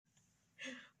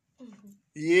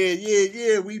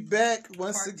Yeah. We back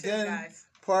once Part two, again. guys.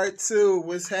 Part two.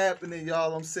 What's happening,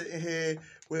 y'all? I'm sitting here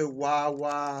with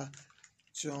Wawa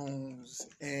Jones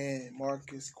and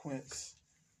Marcus Quince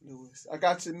Lewis. I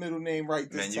got your middle name right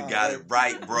this Man, time. you got it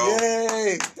right, bro.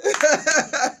 Yay!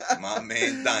 My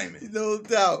man Diamond. No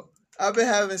doubt. I've been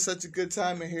having such a good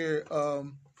time in here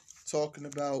talking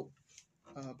about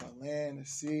land, the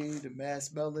sea, the mass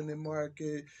melanin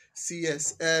market,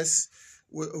 CSS,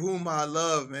 whom I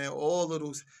love, man. All of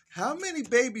those. How many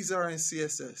babies are in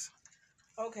CSS?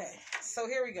 Okay, so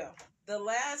here we go. The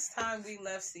last time we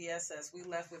left CSS, we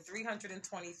left with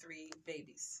 323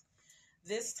 babies.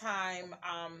 This time,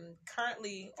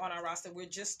 currently on our roster, we're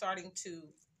just starting to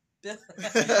build.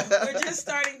 We're just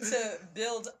starting to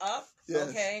build up. Yes.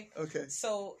 Okay. Okay.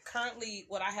 So currently,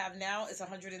 what I have now is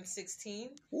 116.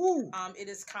 Woo. It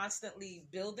is constantly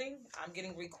building. I'm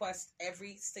getting requests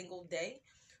every single day.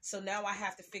 So now I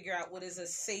have to figure out what is a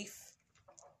safe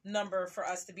number for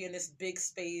us to be in this big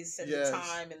space and Yes. the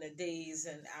time and the days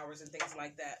and hours and things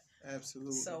like that.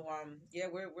 Absolutely. So yeah,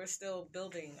 we're still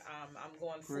building. I'm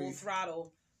going full Great.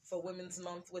 throttle for Women's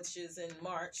Month, which is in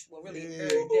March. Well, really Yeah.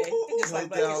 every day, just No like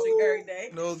Black doubt. History every day.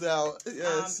 No doubt.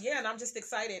 Yes. Yeah, and I'm just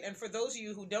excited. And for those of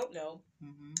you who don't know,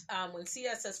 Mm-hmm. when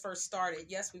CSS first started,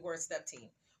 yes, we were a step team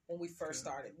when we first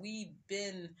started. We've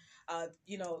been,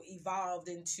 evolved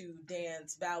into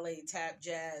dance, ballet, tap,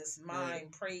 jazz, mime,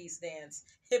 Right. praise dance,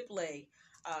 hip lay,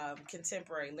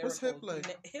 contemporary, lyrical. What's hip lay?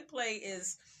 Hip lay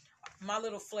is my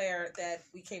little flair that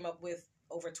we came up with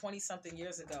over 20-something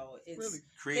years ago. It's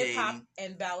Really? hip hop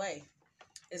and ballet.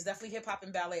 It's definitely hip hop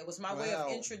and ballet. It was my way of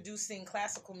Wow. introducing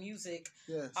classical music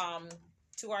Yes.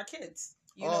 to our kids.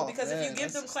 Oh, Because if man, you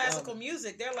give them that's classical astounding.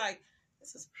 music, they're like,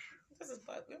 this is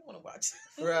but we don't want to watch.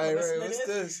 Right. Listen to What's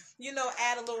this?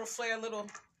 add a little flair, little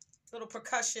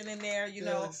percussion in there,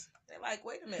 Yes. They're like,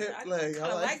 wait a minute, Hip I leg.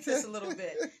 kind of I like this a little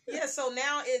bit. Yeah, so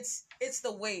now it's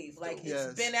the wave. Like Yes.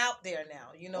 it's been out there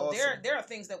now. Awesome. There are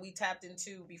things that we tapped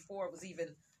into before it was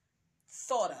even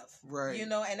thought of. Right.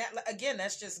 And that again,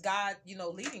 that's just God,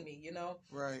 leading me,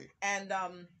 Right. And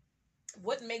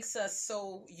what makes us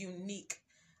so unique,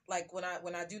 like when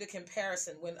I do the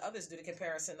comparison, when others do the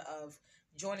comparison of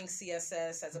joining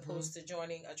CSS as opposed to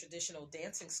joining a traditional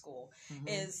dancing school, Mm-hmm.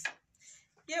 is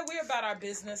we're about our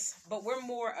business, but we're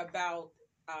more about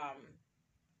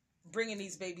bringing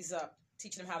these babies up,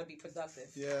 teaching them how to be productive.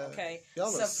 Yeah. Okay. Y'all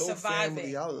are so surviving.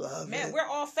 family. I love Man, it. we're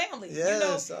all family.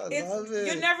 Yes, I love it.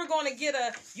 You're never going to get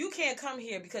you can't come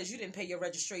here because you didn't pay your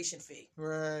registration fee.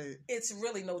 Right. It's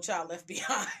really no child left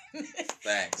behind.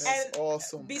 Thanks. That's And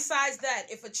awesome. Besides that,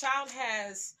 if a child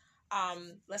has,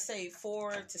 let's say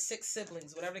 4 to 6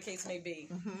 siblings, whatever the case may be,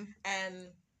 Mm-hmm. and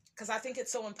because I think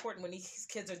it's so important when these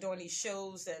kids are doing these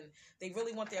shows and they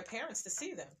really want their parents to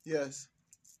see them. Yes.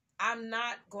 I'm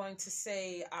not going to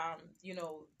say,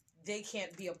 they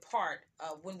can't be a part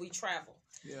of when we travel.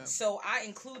 Yeah. So I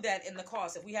include that in the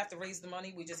cost. If we have to raise the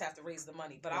money, we just have to raise the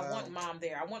money. But I Wow. want mom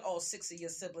there. I want all 6 of your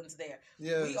siblings there.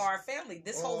 Yes. We are a family.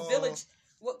 This whole Oh. village,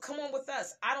 come on with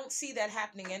us. I don't see that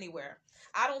happening anywhere.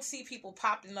 I don't see people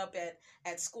popping up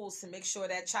at schools to make sure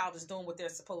that child is doing what they're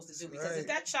supposed to do. Because Right. if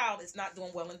that child is not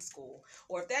doing well in school,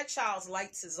 or if that child's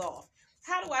lights is off,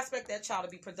 how do I expect that child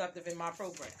to be productive in my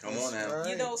program? Come on now.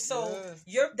 Right. So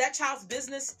Yeah. that child's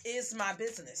business is my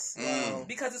business. Wow.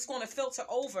 Because it's going to filter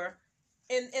over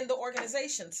in the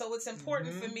organization. So it's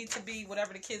important for me to be,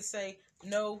 whatever the kids say,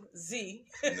 no Z.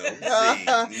 No Z.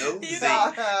 No You Z.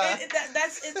 know,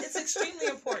 it's extremely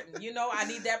important. I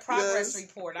need that progress Yes.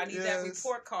 report. I need that Yes.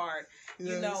 report card.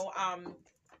 Yes.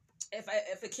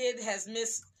 If a kid has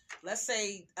missed, let's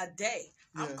say, a day,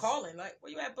 I'm Yes. calling like, where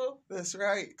you at, boo? That's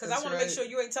right. Because I want to make sure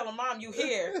you ain't telling mom you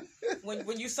here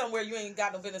when you somewhere you ain't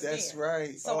got no business That's being.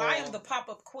 right. So I am the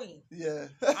pop-up queen. Yeah.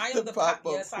 I am the pop.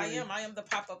 pop-up Yes, I queen. am. I am the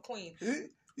pop-up queen. You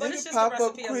But the it's just a pop-up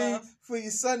recipe of queen love. for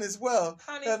your son as well.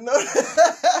 Honey. I know.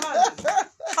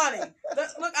 Honey,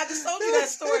 look, I just told you that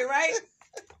story, right?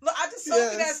 Look, I just told you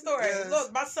that Yes, story. yes.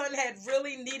 Look, my son had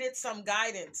really needed some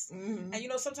guidance. Mhm.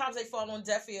 And sometimes they fall on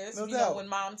deaf ears, No doubt. when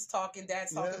mom's talking,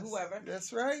 dad's talking, Yes, whoever.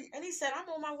 That's right. And he said, I'm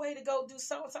on my way to go do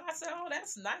so-and-so. I said, oh,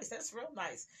 that's nice. That's real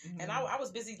nice. Mhm. And I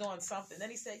was busy doing something.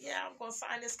 Then he said, yeah, I'm going to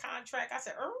sign this contract. I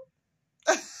said,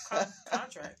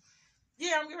 contract?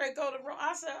 Yeah, I'm getting ready to go to Rome.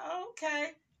 I said,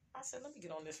 okay. I said, let me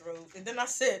get on this road. And then I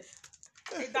said,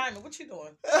 Hey, Diamond, what you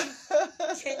doing?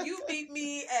 Can you meet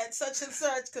me at such and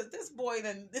such? Because this boy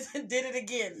done did it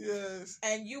again. Yes.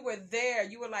 And you were there.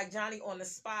 You were like Johnny on the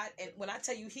spot. And when I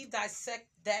tell you, he dissect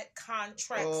that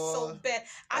contract so bad.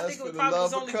 I think it was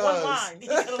probably only one line. He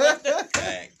could have left it.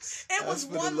 Thanks. It was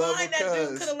one line that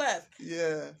dude could have left.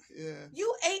 Yeah, yeah.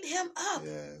 You ate him up.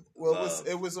 Yeah. Well,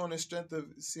 it was on the strength of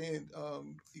seeing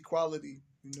equality.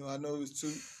 You know, I know it was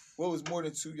it was more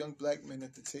than two young black men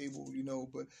at the table, you know,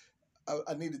 but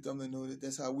I needed them to know that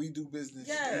that's how we do business.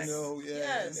 Yes. You know, yeah.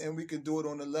 Yes. And we can do it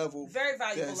on a level. Very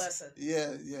valuable lesson.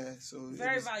 Yeah, yeah. So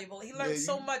very valuable. He learned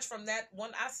so much from that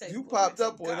one. I said, you popped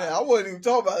up on that. I wasn't even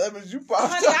talking about that, but you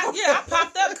popped up. I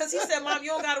popped up because he said, Mom, you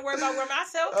don't got to worry about where I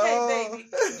said, okay, baby.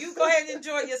 You go ahead and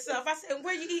enjoy yourself. I said,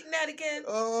 where you eating that again?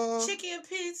 Chicken and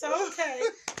pizza. Okay.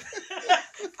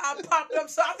 I popped up,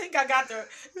 so I think I got to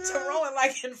rolling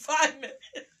like in 5 minutes.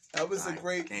 That was a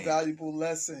great, valuable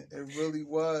lesson. It really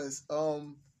was.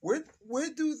 Where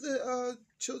do the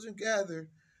children gather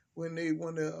when they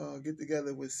want to get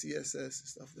together with CSS and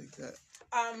stuff like that?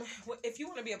 If you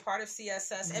want to be a part of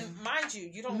CSS, and mind you,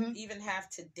 you don't even have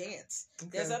to dance.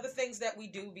 Okay. There's other things that we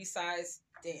do besides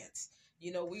dance.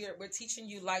 You know, we're teaching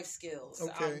you life skills.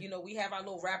 Okay. You know, we have our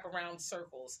little wraparound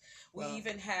circles. We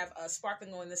even have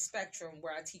Sparkling on the Spectrum,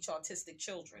 where I teach autistic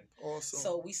children. Awesome.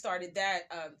 So we started that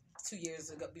 2 years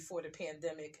ago, before the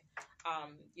pandemic,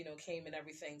 you know, came and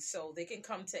everything. So they can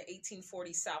come to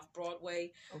 1840 South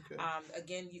Broadway. Okay.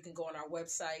 Again, you can go on our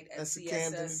website at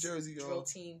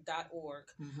cssdrillteam.org.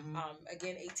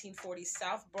 Again, 1840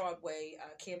 South Broadway,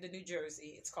 Camden, New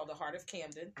Jersey. It's called the Heart of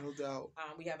Camden. No doubt.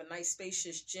 We have a nice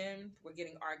spacious gym. We're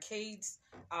getting arcades,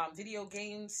 video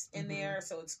games in there.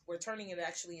 So we're turning it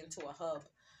actually into a hub.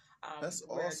 That's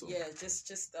awesome. Yeah,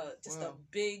 just a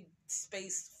big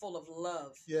space full of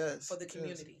love. Yes, for the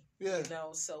community. Yes. You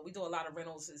know, so we do a lot of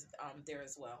rentals there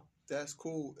as well. That's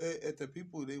cool. If the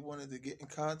people they wanted to get in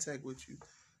contact with you,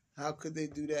 how could they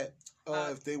do that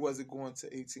if they wasn't going to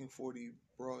 1840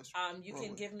 Broad? You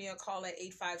can give me a call at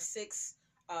 856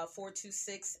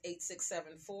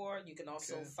 426-8674. You can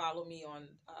also follow me on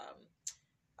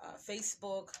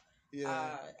Facebook.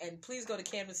 Yeah. And please go to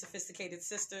Camden Sophisticated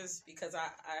Sisters, because I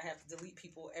have to delete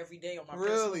people every day on my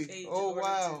personal page. Oh,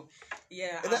 wow.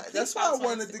 That's why I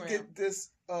wanted to get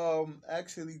this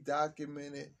actually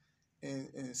documented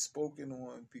and spoken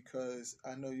on, because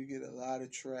I know you get a lot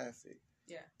of traffic.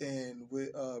 Yeah. And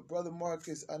with Brother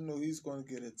Marcus, I know he's going to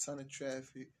get a ton of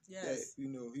traffic. Yes. That, you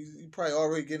know, he's probably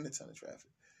already getting a ton of traffic.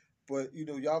 But, you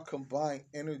know, y'all combine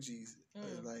energies.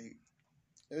 Like,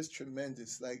 it's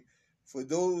tremendous. Like, for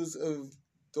those of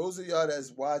y'all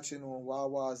that's watching on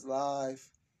Wawa's Live,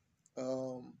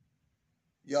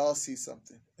 y'all see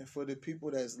something. And for the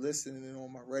people that's listening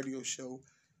on my radio show,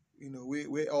 you know,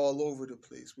 we're all over the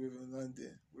place. We're in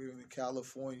London. We're in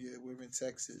California. We're in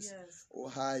Texas,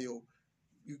 Ohio.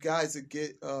 You guys will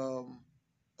get a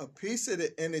piece of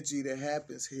the energy that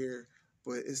happens here,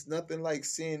 but it's nothing like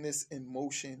seeing this in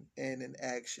motion and in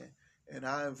action. And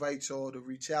I invite y'all to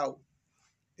reach out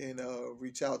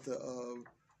to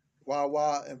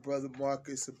Wawa and Brother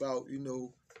Marcus about, you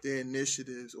know, their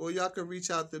initiatives. Or y'all can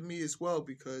reach out to me as well,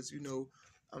 because, you know,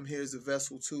 I'm here as a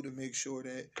vessel too, to make sure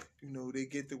that, you know, they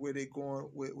get to where they're going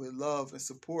with love and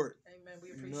support. Amen.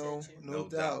 We appreciate you. No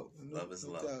doubt. Love is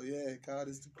love. Doubt. Yeah, God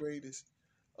is the greatest.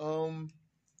 I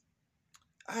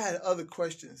had other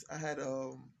questions. I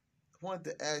wanted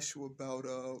to ask you about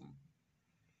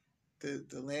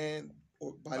the land,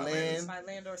 or by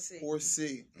land or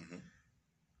sea. Mm-hmm.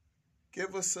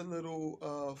 Give us a little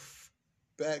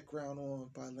background on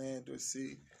by land or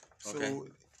sea, so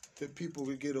the people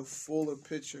would get a fuller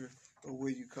picture of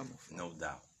where you're coming from. No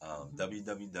doubt.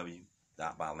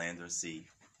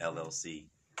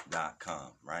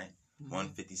 www.bylanderseallc.com, right?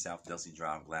 150 South Delsey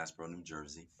Drive, Glassboro, New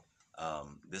Jersey.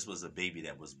 This was a baby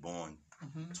that was born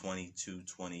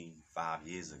 25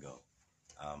 years ago.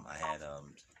 I had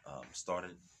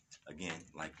started, again,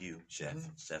 like you, Chef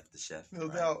the Chef. No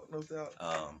doubt.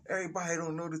 Everybody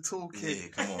don't know the toolkit. Yeah,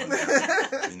 come on.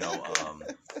 You know,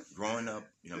 growing up,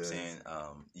 you know what I'm saying,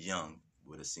 young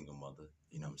with a single mother,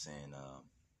 you know what I'm saying,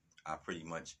 I pretty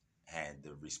much had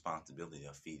the responsibility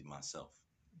of feeding myself.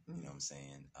 You know what I'm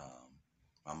saying?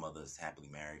 My mother's happily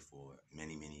married for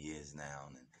many, many years now,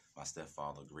 and my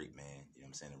stepfather, a great man, you know what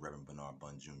I'm saying, the Reverend Bernard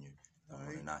Bunn Jr. I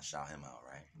want to not shout him out,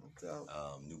 right? No doubt.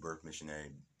 New Birth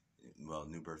Missionary,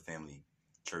 New Birth Family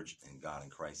Church in God in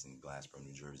Christ in Glassboro,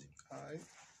 New Jersey. All right.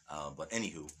 But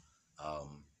anywho,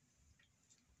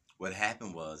 what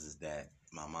happened is that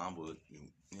my mom would, you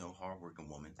know, hardworking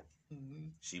woman.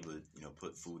 She would, you know,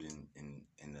 put food in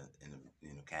the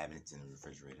cabinets in the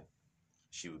refrigerator.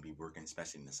 she would be working,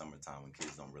 especially in the summertime when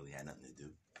kids don't really have nothing to do.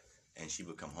 And she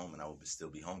would come home and I would still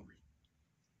be hungry.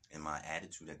 And my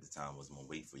attitude at the time was, I'm going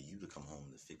to wait for you to come home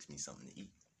to fix me something to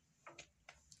eat.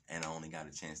 And I only got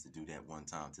a chance to do that one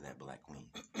time to that black queen.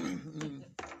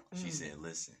 She said,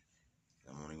 listen,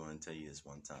 I'm only going to tell you this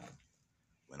one time.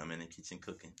 When I'm in the kitchen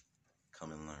cooking,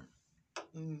 come and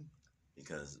learn.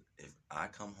 Because if I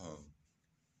come home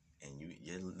and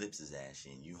your lips is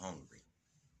ashy and you hungry,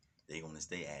 they're going to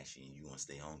stay ashy and you're going to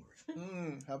stay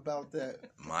hungry. How about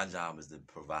that? My job is to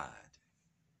provide.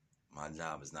 My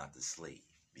job is not to slave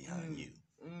behind you.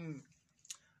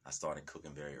 I started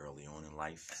cooking very early on in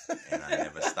life, and I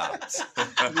never stopped.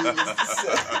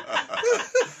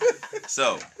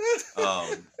 So,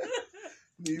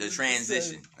 the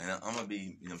transition, and I'm going to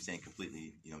be,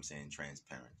 completely,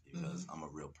 transparent, because I'm a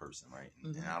real person, right?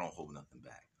 And I don't hold nothing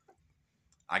back.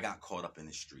 I got caught up in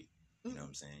the street, you know what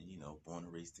I'm saying? Born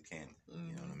and raised to Camden,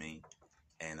 you know what I mean?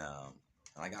 And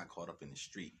I got caught up in the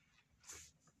street.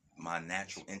 My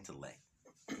natural intellect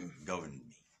governed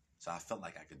me. So I felt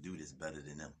like I could do this better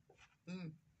than them.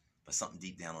 But something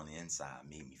deep down on the inside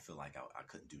made me feel like I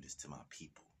couldn't do this to my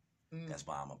people. That's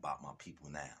why I'm about my people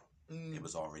now. It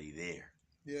was already there.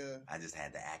 Yeah. I just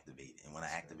had to activate it. And when I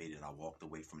activated it, I walked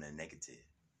away from the negative.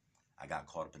 I got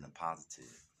caught up in the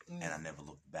positive, and I never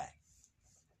looked back.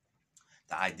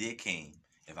 The idea came,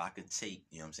 if I could take,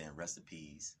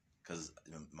 recipes, because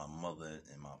my mother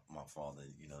and my father,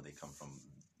 they come from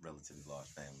relatively large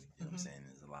family. You know what I'm saying?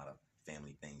 There's a lot of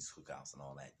family things, cookouts and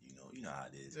all that. You know how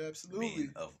it is. Absolutely.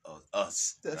 Being of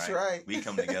us. That's right. We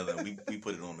come together and we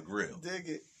put it on the grill. Dig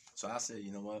it. So I said,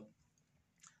 you know what?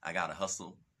 I got a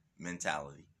hustle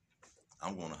mentality.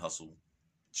 I'm going to hustle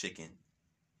chicken,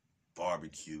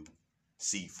 barbecue,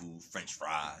 seafood, French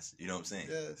fries. You know what I'm saying?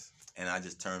 Yes. And I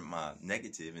just turned my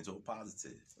negative into a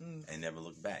positive and never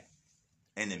looked back.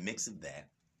 And the mix of that,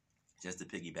 just to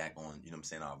piggyback on,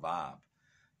 our vibe,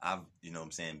 I've,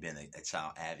 been a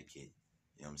child advocate,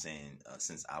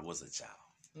 since I was a child.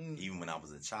 Even when I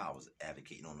was a child, I was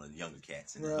advocating on the younger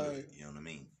cats in the hood, you know what I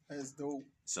mean? That's dope.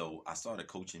 So I started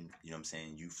coaching,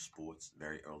 youth sports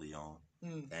very early on.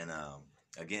 And,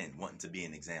 again, wanting to be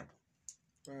an example.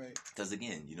 Right. Because,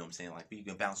 again, like, you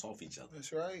can bounce off each other.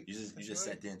 That's right. You just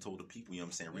sat there and told the people,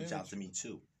 reach out to me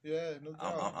too. Yeah, no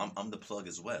doubt. I'm the plug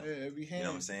as well. Yeah, every hand. You know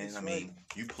what I'm saying? That's I mean,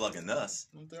 you plugging us,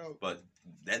 no doubt. but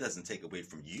that doesn't take away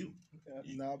from you.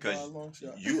 Not by a long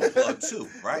shot. You a plug too,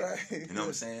 right? Right. You know what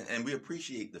I'm saying? And we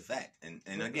appreciate the fact. And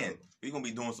again, we're going to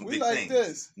be doing some we big like things.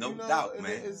 This, no doubt,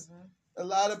 man. A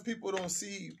lot of people don't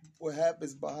see what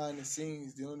happens behind the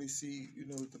scenes. They only see,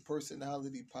 the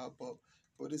personality pop up.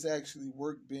 But it's actually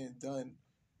work being done.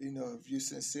 If you're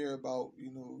sincere about,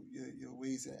 your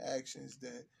ways and actions,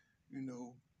 that,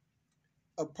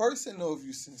 a person knows if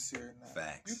you're sincere or not.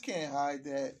 Facts. You can't hide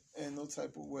that in no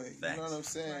type of way. Facts. You know what I'm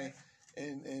saying? Right.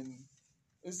 And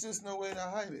it's just no way to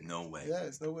hide it. No way. Yeah,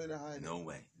 it's no way to hide it. No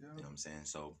way. Yeah. You know what I'm saying?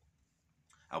 So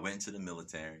I went into the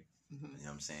military. You know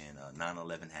what I'm saying?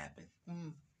 9/11 happened.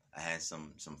 I had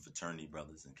some fraternity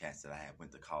brothers and cats that I had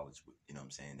went to college with,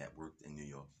 that worked in New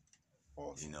York.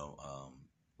 Awesome.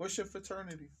 What's your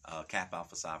fraternity? Kappa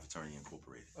Alpha Psi Fraternity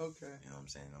Incorporated. Okay. You know what I'm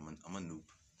saying? I'm a noob.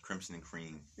 Crimson and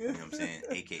Cream. You know what I'm saying?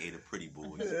 AKA the Pretty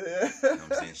Boys. Yeah. You know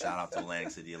what I'm saying? Shout out to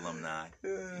Atlantic City alumni. Yeah.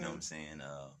 You know what I'm saying?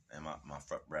 And my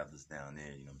frat brothers down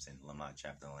there, you know what I'm saying? Alumni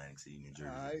chapter Atlantic City, New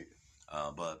Jersey. All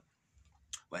right. But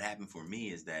what happened for me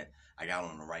is that I got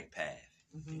on the right path.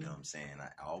 You know what I'm saying?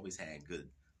 I always had good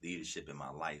leadership in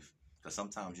my life. Because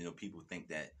sometimes, people think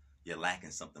that you're lacking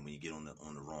something when you get on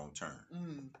the wrong turn. You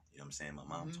know what I'm saying? My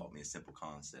mom taught me a simple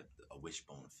concept, a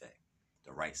wishbone effect.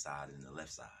 The right side and the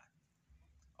left side.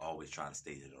 Always try to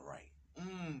stay to the right.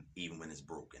 Even when it's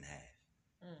broke in half.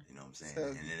 You know what I'm saying?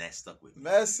 And then that stuck with me.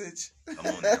 Message. Come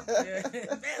on now.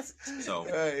 Message. So,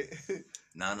 right.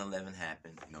 9/11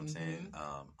 happened. You know what I'm saying?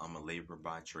 I'm a laborer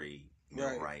by trade.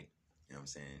 Right. You know what I'm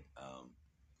saying?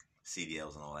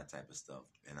 CDLs and all that type of stuff.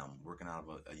 And I'm working out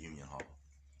of a union hall.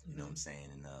 You know what I'm saying?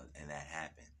 And that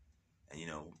happened. And,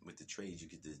 with the trades, you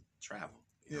get to travel.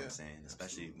 You know what I'm saying?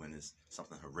 Especially when there's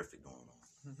something horrific going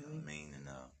on. You know what I mean? And,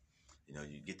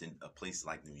 you get to a place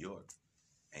like New York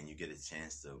and you get a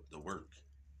chance to work.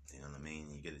 You know what I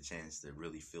mean? You get a chance to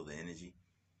really feel the energy.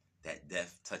 That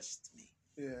death touched me.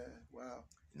 Yeah, wow.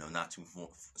 Not too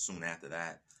soon after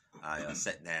that, I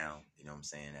sat down, you know what I'm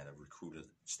saying, at a recruiter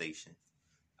station.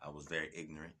 I was very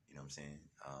ignorant, you know what I'm saying.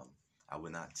 I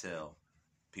would not tell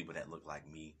people that look like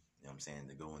me, you know what I'm saying,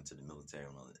 to go into the military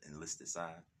on the enlisted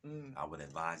side. I would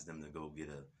advise them to go get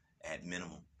at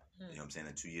minimum, you know what I'm saying,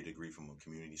 a 2-year degree from a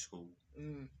community school.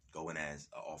 Go in as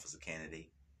an officer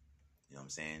candidate. You know what I'm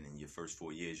saying? In your first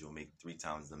 4 years, you'll make 3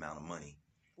 times the amount of money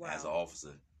Wow. as an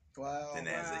officer Wow. than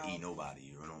as Wow. an nobody.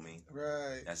 You know what I mean?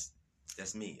 Right.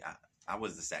 That's me. I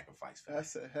was the sacrifice for that.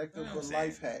 That's a heck of Mm. a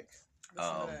life hack. Listen to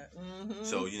Um, that. Mhm.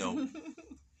 So, you know,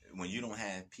 when you don't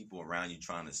have people around you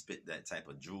trying to spit that type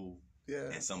of jewel yeah,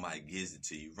 and somebody gives it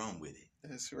to you, run with it.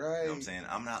 that's You right. know what I'm saying?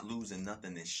 I'm not losing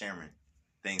nothing in sharing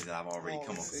things that I've already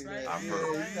come Always up say with. right. that. I've Yeah,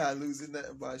 heard. you're not losing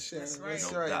nothing by sharing. That's That's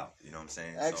right. No right. doubt. You know what I'm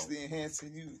saying? Actually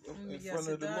enhancing you in Yes, front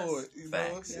it of the does. Lord. You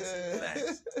Facts. know?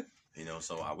 Yes, Yeah. You know,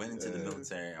 so I went into the Yeah.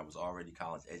 military. I was already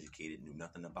college educated, knew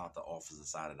nothing about the officer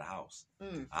side of the house.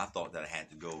 Mm, I thought that I had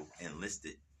to go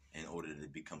enlisted in order to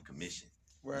become commissioned.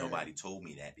 right. Nobody told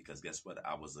me that because guess what?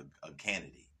 I was a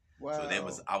candidate. Wow.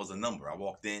 So I was a number. I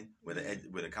walked in with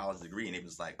a college degree, and it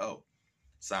was like, oh,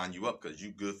 sign you up because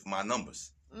you good for my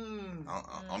numbers. Mm,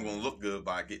 I'm gonna look good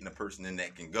by getting a person in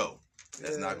that can go.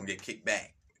 That's yeah. not gonna get kicked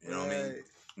back. You know what I mean? Right.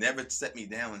 Never set me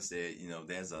down and said, you know,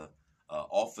 there's a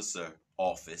officer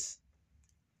office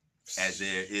as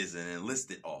there is an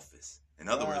enlisted office. In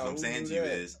other words, Wow, what I'm who saying knew to you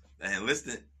that? is an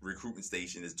enlisted recruitment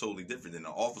station is totally different than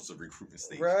an officer recruitment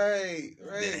station. Right.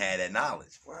 Right. Didn't have that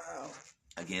knowledge. Wow.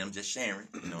 Again, I'm just sharing.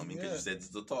 You know what I mean? Because Yeah. you said this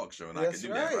is a talk show, and I That's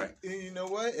can do right. that, right? And you know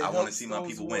what? It I wanna helps see my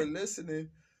those people who are win. listening.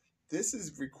 This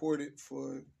is recorded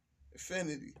for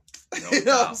Affinity. No You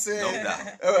know what I'm doubt. saying? No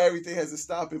doubt. Oh, everything has a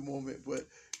stopping moment, but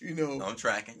you know, I'm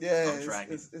tracking. yeah, I'm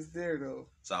tracking. it's there though.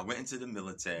 So I went into the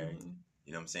military. Mhm.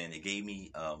 You know what I'm saying? They gave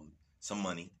me some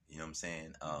money. You know what I'm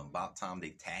saying? About time they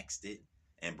taxed it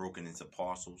and broken into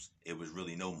parcels, it was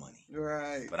really no money.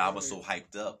 Right. But I was so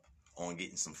hyped up on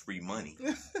getting some free money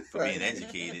for Right. being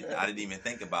educated, I didn't even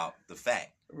think about the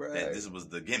fact right. that this was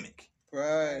the gimmick.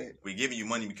 Right. We're giving you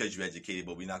money because you're educated,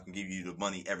 but we're not gonna give you the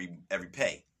money every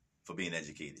pay for being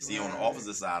educated. See, on the Right.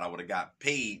 officer side, I would have got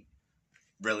paid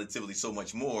relatively so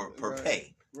much more per Right.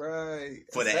 pay Right.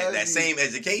 for It's that heavy. same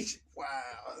education.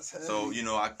 Wow. That's heavy. So you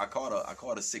know, I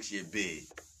caught a 6-year bid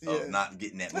yeah. of not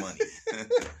getting that money.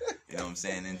 You know what I'm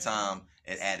saying? In time,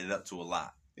 it added up to a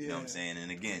lot. You know what I'm Yeah. saying?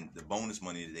 And again, the bonus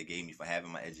money that they gave me for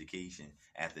having my education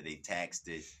after they taxed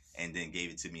it and then gave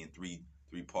it to me in three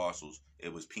parcels,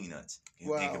 it was peanuts in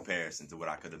Wow. comparison to what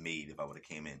I could have made if I would have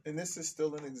came in. And this is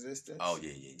still in existence. Oh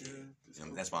yeah. it's You know,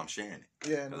 cool. that's why I'm sharing it.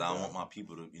 Yeah. Because no I don't doubt. want my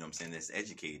people to, you know what I'm saying, that's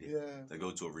educated Yeah. to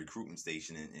go to a recruitment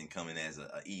station and come in as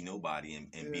a nobody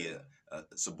and be Yeah. a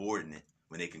subordinate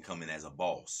when they can come in as a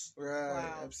boss. Right.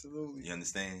 Wow. Absolutely. You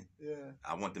understand? Yeah.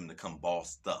 I want them to come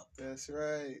bossed up. That's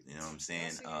right. You know what I'm I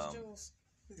saying? see these jewels.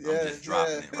 Yeah. just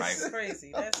dropping yeah. it, right? That's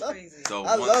crazy. That's crazy. So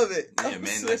I once- love it. Yeah, I'm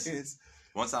man, listen. serious.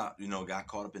 Once I, you know, got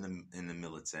caught up in the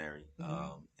military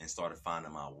Mhm. and started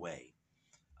finding my way,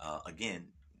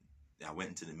 again, I went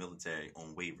into the military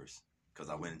on waivers because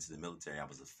I went into the military. I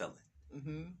was a felon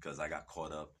Mm-hmm. because I got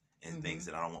caught up in Mhm. things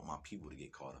that I don't want my people to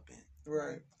get caught up in.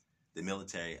 Right. The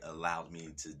military allowed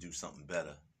me to do something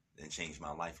better than change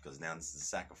my life because now this is a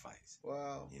sacrifice.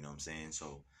 Wow. You know what I'm saying?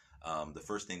 So the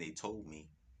first thing they told me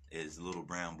is, little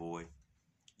brown boy,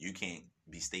 you can't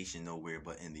be stationed nowhere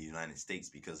but in the United States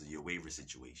because of your waiver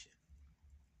situation.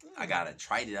 I got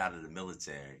tried out of the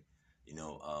military, you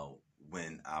know,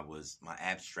 when my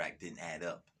abstract didn't add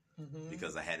up Mm-hmm.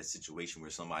 because I had a situation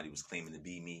where somebody was claiming to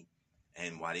be me.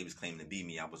 And while they was claiming to be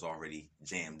me, I was already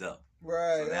jammed up.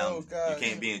 Right. So now Oh God. you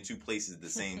can't be in two places at the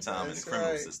same time in the That's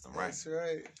criminal right. system, right? That's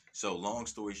right. So long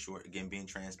story short, again, being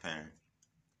transparent,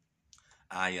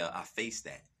 I faced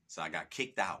that. So I got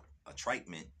kicked out. A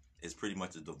tripement is pretty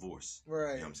much a divorce. You know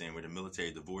Right. what I'm saying? Where the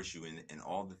military divorce you and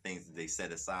all the things that they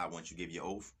set aside once you give your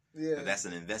oath, Yeah. that's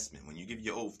an investment. When you give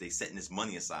your oath, they setting this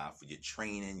money aside for your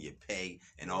training, your pay,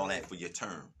 and all that for your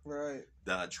term. Right.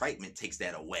 The tripement takes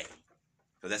that away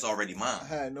because that's already mine. I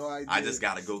had no idea. I just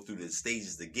got to go through the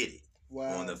stages to get it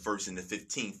wow. on the 1st and the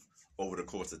 15th over the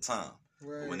course of time.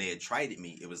 right. But when they had tried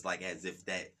me, it was like as if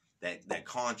that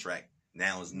contract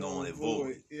now is null and void.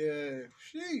 void. Yeah.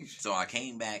 Sheesh. So I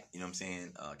came back, you know what I'm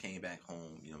saying, came back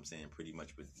home, you know what I'm saying, pretty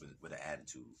much with an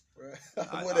attitude. Right.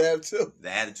 I- I would have too.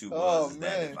 The attitude Oh, was is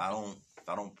that man. if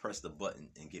I don't press the button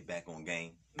and get back on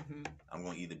game, Hmm. I'm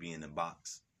going to either be in the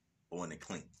box or in the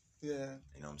clink. Yeah.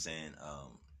 You know what I'm saying?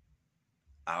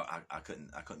 I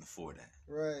couldn't afford that.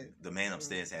 Right. The man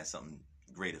upstairs had something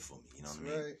greater for me. You know That's what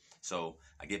I mean? right. So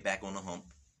I get back on the hump.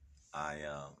 I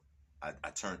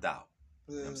turned out.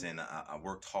 You know what I'm saying? I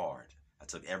worked hard. I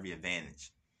took every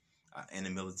advantage. In the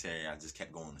military, I just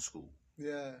kept going to school.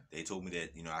 Yeah. They told me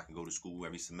that, you know, I can go to school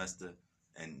every semester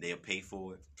and they'll pay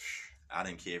for it. I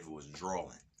didn't care if it was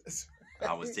drawing. That's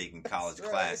I was taking college That's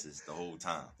right. classes the whole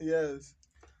time. Yes.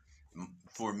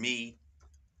 For me,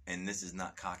 and this is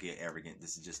not cocky or arrogant,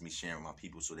 this is just me sharing with my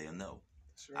people so they'll know.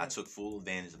 That's I right. took full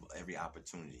advantage of every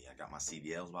opportunity. I got my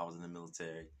CDLs while I was in the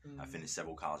military. I finished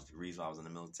several college degrees while I was in the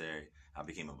military. I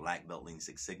became a black belt Lean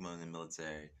Six Sigma in the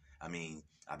military. I mean,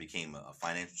 I became a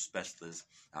financial specialist.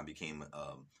 I became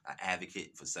an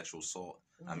advocate for sexual assault.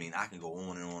 I mean, I can go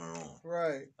on and on and on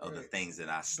Right. of the Right. things that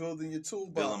I Building your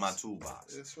toolbox. built in my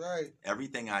toolbox. That's right.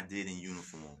 Everything I did in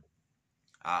uniform,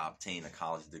 I obtained a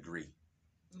college degree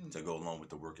to go along with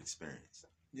the work experience.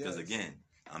 Because Yes. again,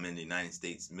 I'm in the United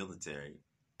States military,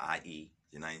 i.e.,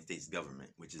 the United States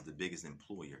government, which is the biggest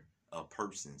employer of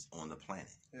persons on the planet,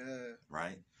 Yeah.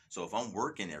 right? So if I'm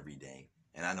working every day,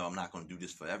 and I know I'm not going to do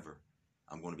this forever,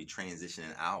 I'm going to be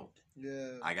transitioning out.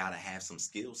 Yeah. I got to have some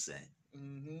skill set. You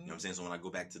know what I'm saying? So when I go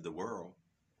back to the world,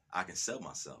 I can sell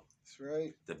myself. That's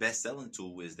right. The best selling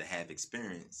tool is to have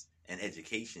experience and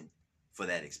education for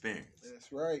that experience.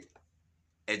 That's right.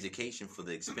 Education for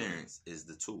the experience is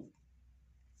the tool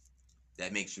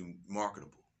that makes you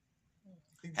marketable.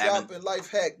 You Having- dropping life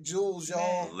hack jewels,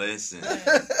 y'all. Listen,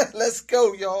 Let's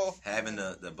go, y'all. having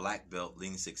the black belt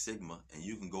Lean Six Sigma, and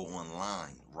you can go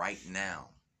online right now.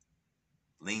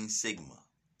 Lean Sigma,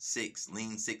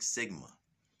 Lean Six Sigma.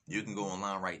 You can go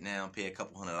online right now, pay a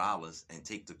couple $100 and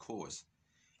take the course.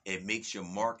 It makes your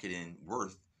marketing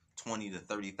worth $20,000 to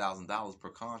 $30,000 per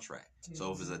contract.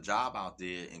 So if there's a job out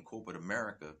there in corporate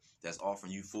America that's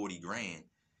offering you 40 grand,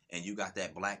 and you got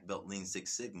that black belt Lean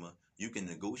Six Sigma, you can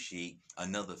negotiate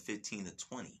another 15 to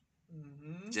 20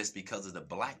 just because of the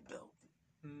black belt.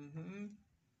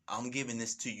 I'm giving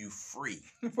this to you free.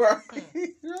 Right.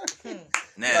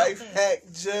 Now, Life hack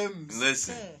gems.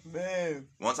 listen. Man.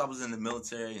 Once I was in the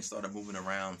military and started moving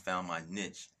around, found my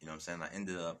niche, you know what I'm saying? I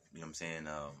ended up, you know what I'm saying,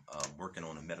 working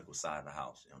on the medical side of the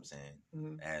house, you know what I'm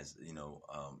saying? As, you know,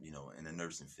 in the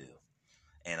nursing field.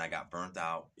 And I got burnt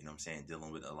out, you know what I'm saying,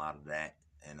 dealing with a lot of that.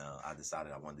 And I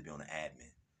decided I wanted to be on the admin.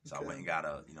 So I went and got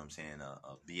a, you know what I'm saying,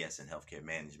 a BS in healthcare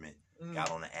management, got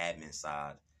on the admin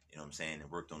side, you know what I'm saying, and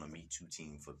worked on a Me Too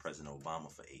team for President Obama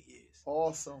for 8 years.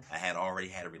 Awesome. I had already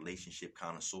had a relationship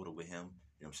kind of sort of with him, you know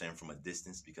what I'm saying, from a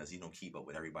distance because he don't keep up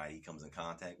with everybody he comes in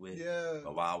contact with. Yeah.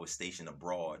 But while I was stationed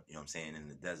abroad, you know what I'm saying, in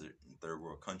the desert, in third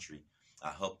world country,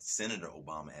 I helped Senator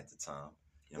Obama at the time,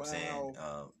 you know what I'm saying,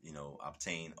 you know,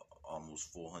 obtain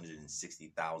almost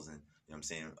 460,000, you know what I'm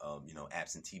saying, you know,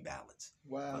 absentee ballots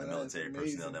Wow. for the That's military amazing.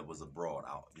 personnel that was abroad,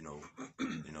 out, you know,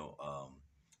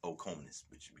 OCONUS,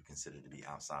 which we consider to be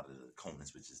outside of the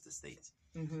CONUS, which is the states,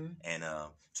 and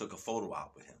took a photo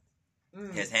out with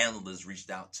him. His handlers reached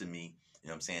out to me, you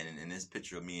know what I'm saying, and this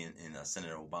picture of me and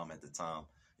Senator Obama at the time,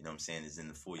 you know what I'm saying, is in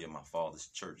the foyer of my father's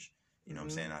church. You know what I'm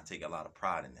saying? I take a lot of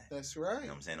pride in that. That's right. You know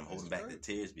what I'm saying? I'm holding back the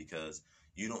tears because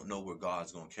you don't know where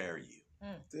God's going to carry you.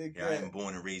 Dig Yeah, I that. am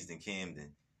born and raised in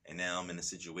Camden, and now I'm in a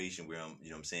situation where I'm, you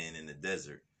know what I'm saying, in the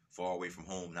desert, far away from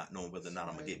home, not knowing whether or not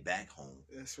I'm going to get back home.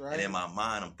 That's right. And in my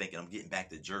mind, I'm thinking I'm getting back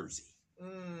to Jersey.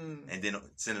 And then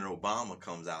Senator Obama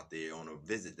comes out there on a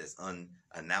visit that's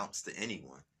unannounced to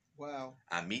anyone. Wow.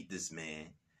 I meet this man,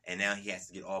 and now he has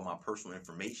to get all my personal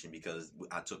information because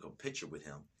I took a picture with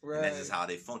him. Right. And that's just how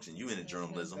they function. You in the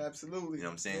journalism. Absolutely. You know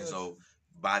what I'm saying? Yes. So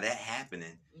by that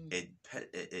happening, it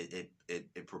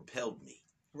propelled me.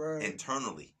 Right.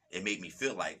 Internally. It made me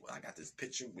feel like, well, I got this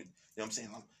picture with, you know what I'm saying?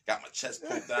 I got my chest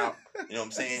poked out. You know what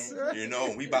I'm saying? That's right. You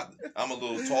know, I'm a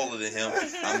little taller than him.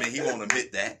 I mean, he won't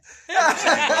admit that. You know what I'm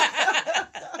saying?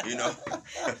 But, you know.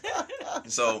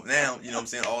 So now, you know what I'm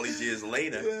saying, all these years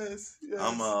later, Yes.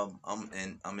 I'm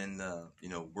in you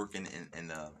know, working in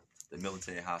the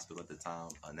military hospital at the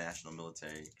time, a national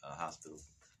military hospital,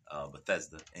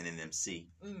 Bethesda, NNMC.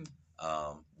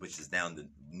 Which is down the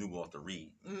New Walter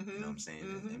Reed, you know what I'm saying,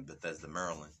 in Bethesda,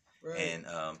 Maryland. Right.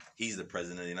 And he's the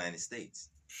president of the United States.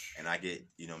 And I get,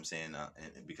 you know what I'm saying,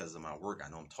 and because of my work, I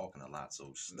know I'm talking a lot,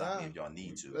 so stop me if y'all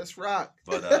need to. Let's rock.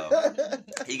 But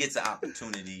he gets an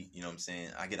opportunity, you know what I'm saying,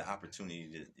 I get an opportunity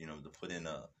to, you know, to put in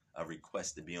a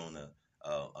request to be on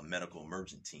a medical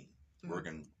emergent team,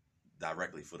 working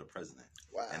directly for the president.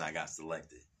 Wow. And I got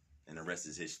selected. And the rest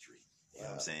is history. You know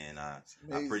what I'm saying?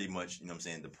 Amazing. I pretty much, you know what I'm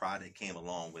saying, the pride that came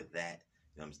along with that,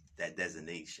 you know, that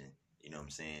designation, you know what I'm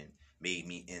saying, made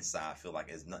me inside feel like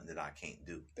there's nothing that I can't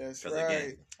do. That's Because right. again,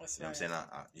 you know what I'm saying,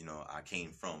 I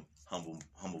came from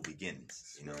humble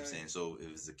beginnings. You know what I'm saying? So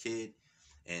if it's a kid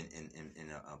in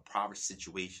a impoverished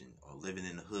situation or living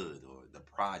in the hood or the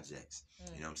projects,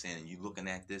 you know what I'm saying, and you looking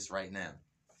at this right now,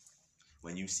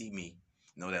 when you see me,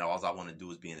 know that all I want to do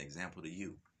is be an example to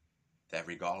you. That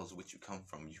regardless of what you come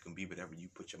from, you can be whatever you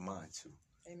put your mind to.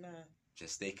 Amen.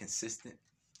 Just stay consistent,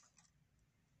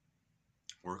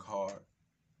 work hard,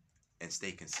 and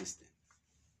stay consistent.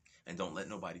 And don't let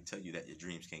nobody tell you that your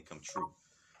dreams can't come true.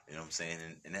 You know what I'm saying?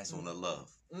 And that's on the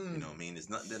love. You know what I mean? There's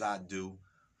nothing that I do,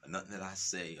 or nothing that I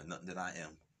say, or nothing that I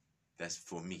am. That's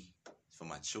for me. It's for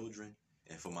my children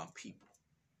and for my people.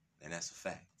 And that's a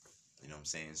fact. You know what I'm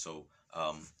saying? So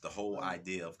the whole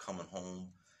idea of coming home,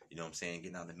 you know what I'm saying,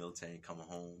 getting out of the military and coming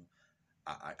home,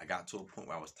 I got to a point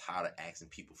where I was tired of asking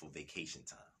people for vacation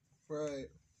time. Right.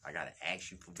 I got to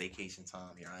ask you for vacation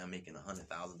time. Here I am making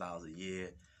 $100,000 a year.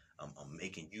 I'm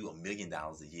making you $1 million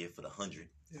a year for the 100.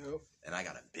 Yep. And I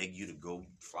got to beg you to go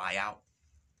fly out.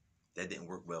 That didn't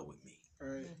work well with me.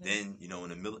 Right. Then, you know,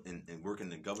 in working in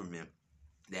the government,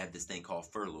 they have this thing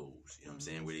called furloughs, you know what I'm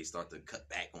saying, where they start to cut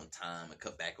back on time and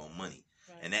cut back on money.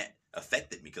 Right. And that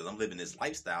affected me because I'm living this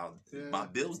lifestyle. Yeah. My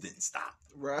bills didn't stop.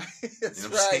 Right. That's you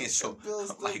know what I'm saying? So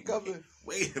I'm like,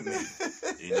 wait a minute.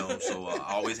 You know, so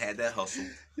I always had that hustle.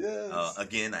 Yes.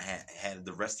 Again, I had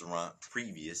the restaurant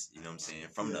previous, you know what I'm saying,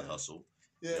 from the hustle.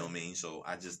 Yeah. You know what I mean? So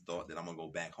I just thought that I'm going to go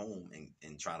back home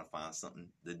and try to find something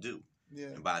to do. Yeah.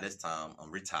 And by this time,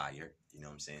 I'm retired, you know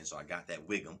what I'm saying? So I got that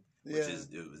Wiggum, which is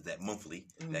it was that monthly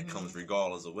that comes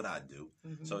regardless of what I do.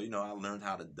 So, you know, I learned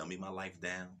how to dummy my life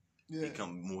down,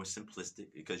 become more simplistic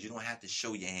because you don't have to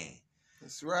show your hand.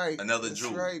 That's right. That's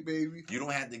jewel. Right, baby. You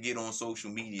don't have to get on social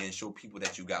media and show people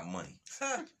that you got money.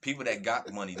 People that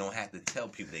got money don't have to tell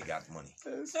people they got money.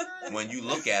 That's right. When you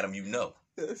look at them, you know.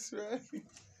 That's right.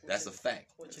 That's a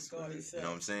fact. What you got, you know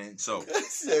what I'm saying? So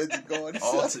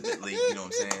ultimately, you know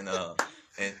what I'm saying?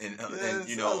 And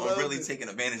you know, I'm really taking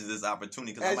advantage of this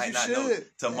opportunity because I might not know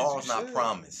tomorrow's not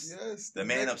promised. Yes. The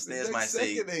man upstairs might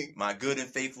say, "My good and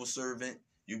faithful servant,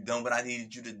 you've done what I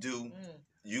needed you to do.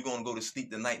 You're gonna go to sleep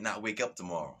tonight, not wake up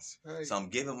tomorrow." Right. So I'm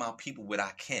giving my people what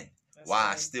I can,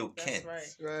 I still can.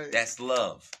 That's right. That's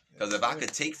love. Because if I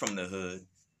could take from the hood,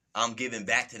 I'm giving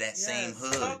back to that same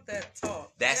hood. Talk that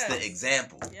talk. That's the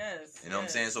example. Yes. You know what I'm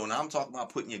saying? So when I'm talking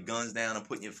about putting your guns down and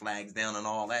putting your flags down and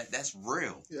all that, that's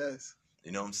real. Yes.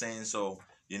 You know what I'm saying? So,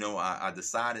 you know, I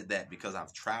decided that because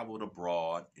I've traveled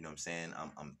abroad, you know what I'm saying?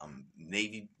 I'm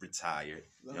Navy retired.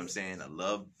 You know what I'm saying? I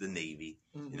love the Navy.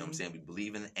 You know what I'm saying? We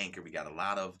believe in the anchor. We got a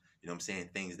lot of, you know what I'm saying,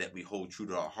 things that we hold true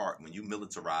to our heart. When you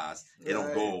militarize, it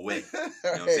don't go away. You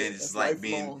know what I'm saying? It's just like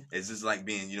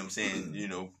being, you know what I'm saying, you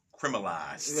know,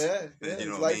 criminalized. Yeah, you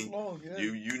know what I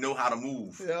mean? You know how to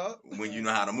move when you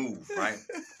know how to move, right?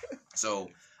 So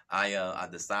I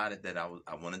decided that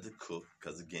I wanted to cook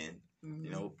because again,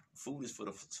 you know, food is for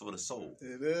the soul.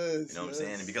 It is. You know what I'm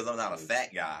saying? And because I'm not a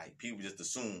fat guy, people just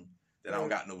assume that I don't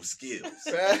got no skills.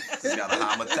 Just got a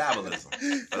high metabolism.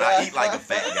 But I eat like a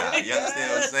fat guy. You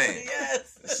understand what I'm saying?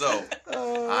 Yes. So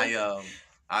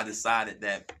I decided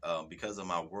that because of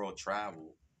my world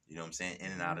travel, you know what I'm saying,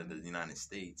 in and out of the United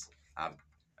States, I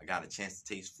got a chance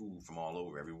to taste food from all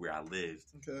over, everywhere I lived.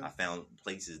 I found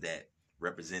places that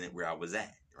represented where I was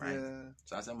at, right? Yeah.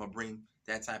 So I said, I'm going to bring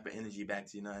that type of energy back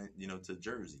to to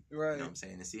Jersey. Right. You know what I'm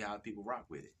saying? And see how people rock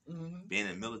with it. Being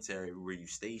in the military, where you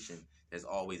stationed, there's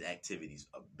always activities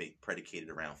predicated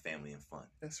around family and fun.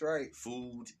 That's right.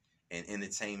 Food and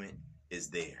entertainment is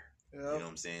there. Yep. You know what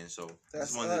I'm saying? So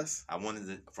that's I wanted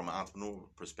to, from an entrepreneurial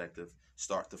perspective,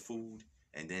 start the food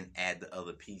and then add the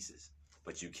other pieces.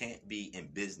 But you can't be in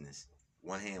business.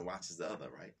 One hand watches the other,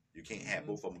 right? You can't have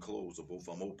both of them closed or both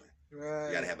of them open. Right.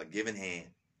 You got to have a giving hand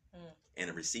and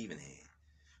a receiving hand.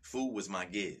 Food was my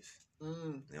give. You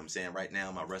know what I'm saying? Right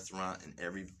now, my restaurant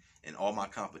and all my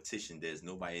competition, there's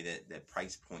nobody that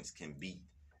price points can beat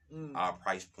our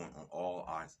price point on all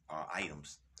our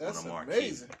items. That's on the market.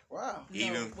 Amazing. Wow.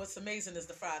 What's amazing is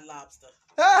the fried lobster.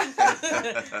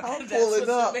 I'm pulling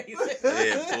up.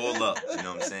 Yeah, pull up. You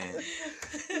know what I'm saying?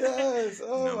 Yes.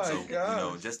 Oh my God. You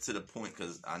know, just to the point,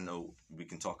 because I know we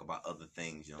can talk about other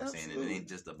things. You know what I'm saying? It ain't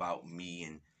just about me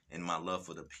and my love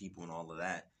for the people and all of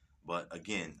that. But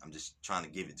again, I'm just trying to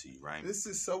give it to you, right? This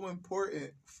is so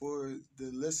important for the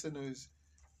listeners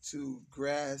to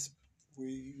grasp where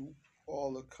you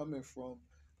all are coming from,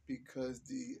 because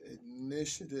the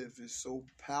initiative is so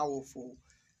powerful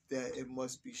that it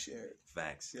must be shared.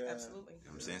 Facts. Yeah. Absolutely. You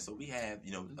know what I'm saying? So we have,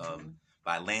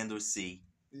 by land or sea,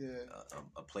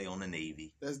 a play on the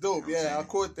Navy. That's dope. You know I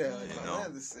caught that.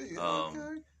 Land or sea.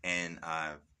 Okay. And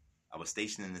I was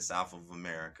stationed in the South of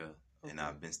America. Okay. And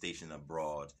I've been stationed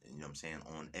abroad, you know what I'm saying,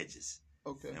 on edges.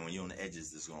 Okay. And when you're on the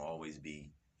edges, there's going to always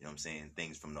be, you know what I'm saying,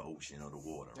 things from the ocean or the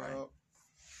water, right?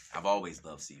 I've always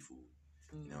loved seafood,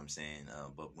 you know what I'm saying?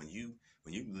 But when you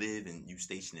live and you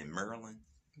stationed in Maryland,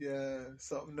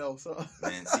 something else, huh?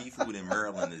 Man, seafood in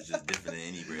Maryland is just different than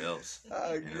anywhere else.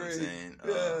 I agree. You know what I'm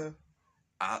saying?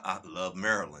 I love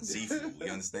Maryland seafood,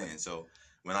 you understand? So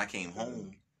when I came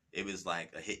home, it was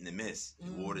like a hit and a miss.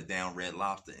 Mm. Watered down Red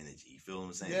Lobster energy. You feel what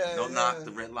I'm saying? Yeah, No yeah. knock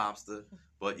the Red Lobster,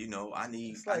 but you know, I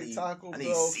need It's like Taco I need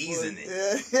Bell seasoning.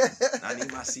 Yeah. I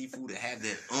need my seafood to have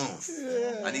that oomph.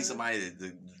 Yeah. I need somebody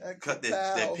to Extra cut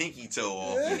that pow. pinky toe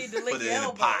off Yeah. You and need to lick put it your in the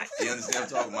elbow. pot. You understand what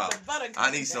I'm talking about? The butter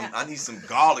I need coming some down.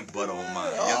 garlic butter on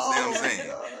mine. You Oh, understand what I'm saying?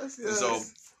 gosh, And so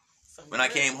yes. Some when I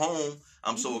grits. came home,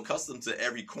 I'm so accustomed to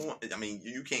every corner. I mean,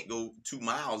 you can't go 2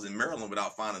 miles in Maryland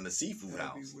without finding a seafood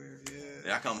house. Everywhere, And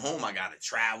yeah. I come home, I gotta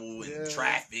travel and Yeah.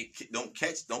 traffic. Don't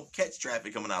catch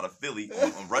traffic coming out of Philly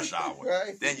on rush hour.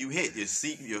 Right. Then you hit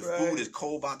your Right. food is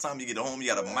cold by the time you get home. You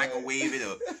gotta Right. microwave it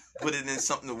or put it in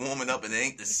something to warm it up, and it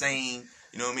ain't the same.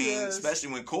 You know what I mean? Yes. Especially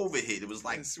when COVID hit, it was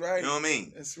like, That's right. you know what I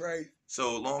mean? That's right.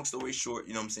 So long story short,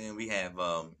 you know what I'm saying? We have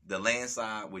the land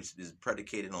side, which is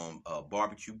predicated on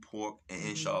barbecue pork and Mhm.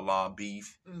 inshallah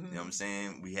beef. Mhm. You know what I'm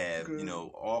saying? We have Good. you know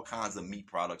all kinds of meat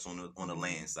products on the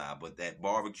land side, but that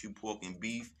barbecue pork and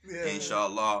beef, Yeah.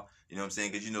 inshallah, you know what I'm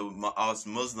saying? Because you know us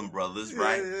Muslim brothers, Yeah,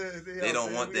 right? yeah, They out don't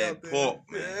there, want we that out there.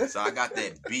 pork, man. Yeah. So I got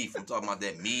that beef. I'm talking about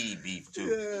that meaty beef too.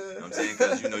 Yeah. You know what I'm saying?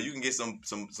 Because you know you can get some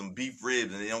beef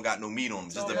ribs and they don't got no meat on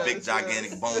them, just Oh, a yeah, big yes,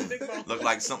 gigantic yes. bone. Big bone. Look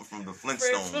like something from the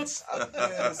Flintstones.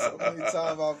 Man, so many times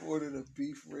I've ordered a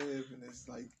beef rib and it's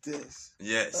like this.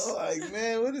 Yes. I'm like,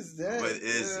 man, what is that? But it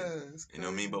isn't. Yeah, it's You know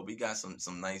what I mean? crazy. But we got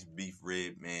some nice beef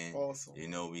rib, man. Awesome. You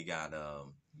know, we got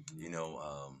Mhm. you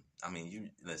know, I mean, you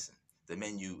listen. The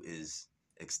menu is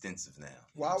extensive now.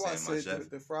 You know Wawa what I'm saying, said my chef?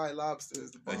 the fried lobster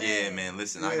is the But bomb. yeah, man.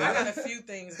 Listen, I Yeah. I got got a few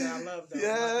things that I love though. Yeah,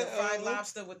 Like the fried uh-huh.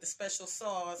 lobster with the special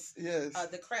sauce. Yes.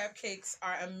 The crab cakes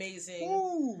are amazing.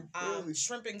 Ooh, really?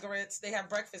 Shrimp and grits. They have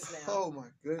breakfast now. Oh my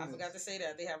goodness. I forgot to say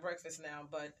that they have breakfast now,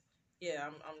 but yeah,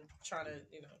 I'm trying to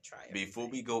try it. Before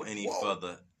we go any Whoa.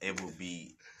 further, it will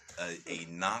be a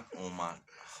knock on my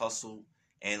hustle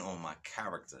and on my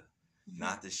character.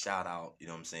 Not to shout out, you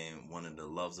know what I'm saying, one of the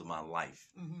loves of my life.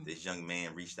 Mhm. This young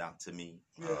man reached out to me.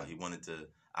 Yeah. He wanted to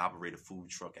operate a food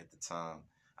truck at the time.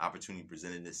 Opportunity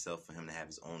presented itself for him to have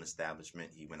his own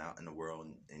establishment. He went out in the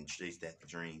world and chased that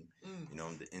dream. Mm. You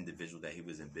know, the individual that he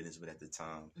was in business with at the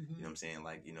time, Mhm. you know what I'm saying,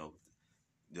 like, you know,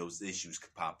 those issues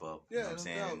could pop up. Yeah, You know what I'm no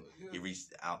saying? doubt, And yeah. he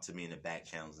reached out to me in the back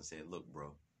channels and said, look,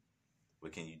 bro,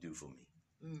 what can you do for me?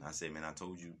 Mm. I said, man, I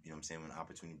told you, you know what I'm saying, when the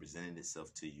opportunity presented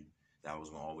itself to you, that I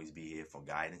was going to always be here for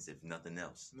guidance, if nothing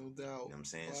else. No doubt. You know what I'm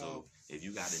saying? Wow. So if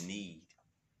you got a need,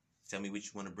 tell me what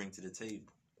you want to bring to the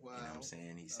table. Wow. You know what I'm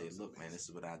saying? He said, was look, man, amazing. this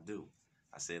is what I do.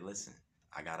 I said, listen,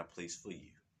 I got a place for you. You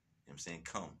know what I'm saying?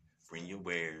 Come, bring your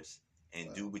wares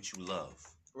and do what you love.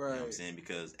 Right. You know what I'm saying?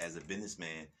 Because as a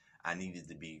businessman, I needed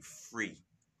to be free.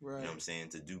 Right. You know what I'm saying?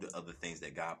 To do the other things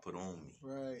that God put on me.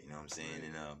 Right. You know what I'm saying? Right.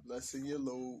 And Lessen your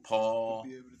load. Paul, To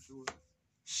be able to do it.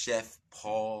 Chef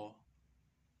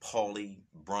Paulie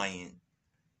Bryant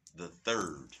the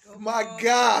third. Go My Paulie.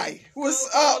 guy. What's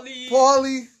Go up, Paulie.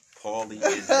 Paulie? Paulie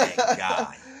is that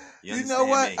guy. You, You know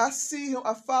what? me? I see him.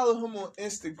 I follow him on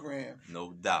Instagram.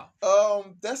 No doubt.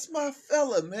 That's my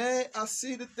fella, man. I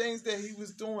see the things that he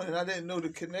was doing, and I didn't know the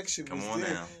connection Come was on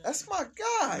there. now. That's my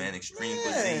guy, Man, Extreme man.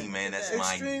 Cuisine, man. That's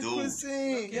my Extreme dude.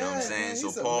 Cuisine. You know what I'm yeah, saying? man, So,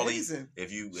 he's Paulie, amazing.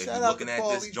 If you're Shout out looking to at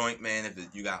this Paulie. joint, man,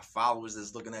 if you got followers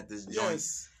that's looking at this joint,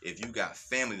 Yes, if you got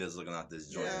family that's looking at this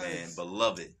joint, Yes. man,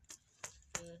 beloved,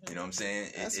 Mhm. you know what I'm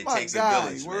saying? That's It my takes guy. a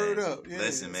village, Word man. up. Yeah,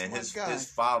 Listen, that's man, my his guy.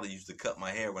 father used to cut my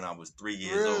hair when I was 3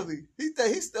 years old. Really?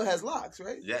 He still has locks,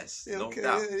 right? Yes, Yeah, no okay,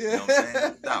 doubt. yeah, You know what I'm saying? yeah.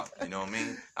 No doubt. You know what I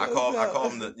mean? I No call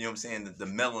doubt. him the, you know what I'm saying, the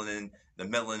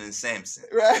melanin Samson.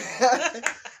 Right.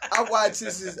 I watch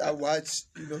his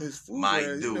food. My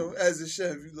where, dude. as a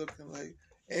chef, you looking like,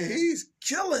 and he's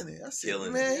killing it. I said,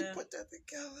 Killing man, it. he Yeah. put that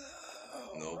together.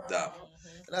 Oh, No wow. doubt.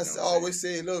 Mhm. And I You know what I'm always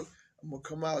say, look, I'm gonna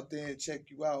come out there and check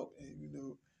you out,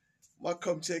 and my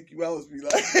come check you out be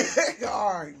like,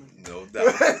 all right, man. No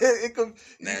doubt. It come,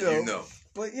 Now you know. you know.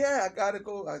 But yeah, I gotta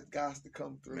go. I got to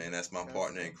come through. Man, that's my Gots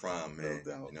partner to in come crime, through, man.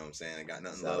 No doubt. You know what I'm saying? I got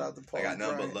nothing Shout love. out to I got Paulie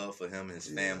nothing Bryant. but love for him and his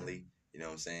Yeah. family. You know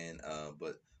what I'm saying?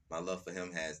 But my love for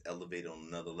him has elevated on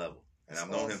another level. And That's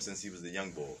I've known him awesome. since he was a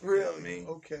young boy. Really? You know what I mean?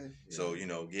 Okay. So,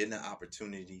 Yeah. getting the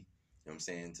opportunity, you know what I'm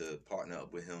saying, to partner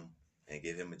up with him and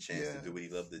give him a chance Yeah. to do what he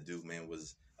loved to do, man,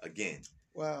 was, again,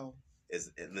 Wow.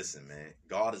 listen, man,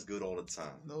 God is good all the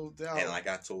time. No doubt. And like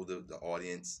I told the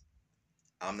audience,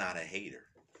 I'm not a hater.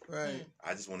 Right.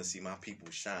 I just want to see my people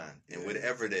shine in Yeah.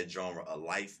 whatever their genre, a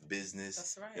life, business,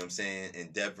 That's right. you know what I'm saying,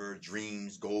 endeavor,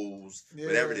 dreams, goals,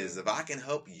 whatever it is. If I can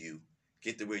help you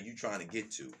get to where you're trying to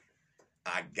get to,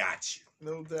 I got you.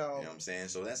 No doubt. You know what I'm saying?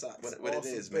 So that's what It's it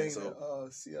awesome is, man. thing So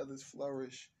to, see others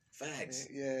flourish. facts.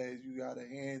 And, yeah, you got a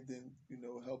hand in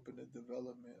helping the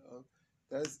development of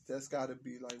that's got to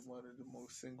be like one of the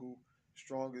most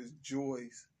strongest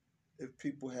joys if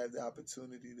people have the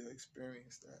opportunity to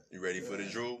experience that. You ready for the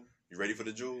jewel? You ready for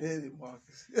the jewel? Hit it,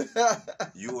 Marcus.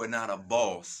 You are not a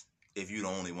boss if you the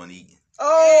only one eating.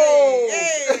 Oh!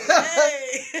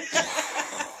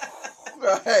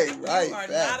 Hey! Right. You are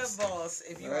Facts. not a boss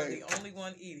if you are Right. the only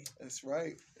one eating. That's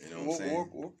right. You know what I'm saying?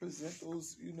 Or present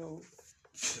those,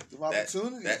 the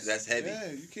opportunities. That's heavy.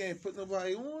 Yeah, you can't put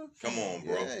nobody on. Come on,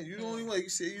 bro. Yeah, you the only one. You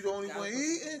say you the only Gotta one put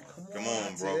eating. someone Come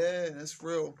on, bro. Yeah, that's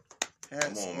real. Hats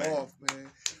Come on, man. off,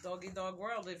 man. Doggy dog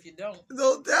world if you don't.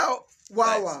 No doubt.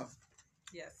 Wow.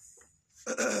 Yes.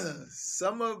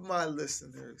 Some of my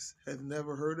listeners have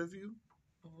never heard of you.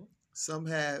 Mhm. Some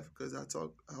have, because I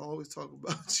always talk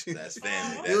about you. That's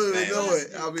family. You don't That's even know family.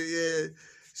 it. I mean, yeah.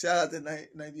 Shout out to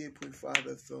 98.5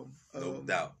 FM. No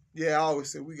doubt. Yeah, I always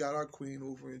say we got our queen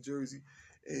over in Jersey.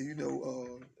 And,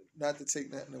 not to take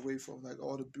nothing away from, like,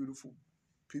 all the beautiful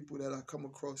people that I come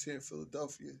across here in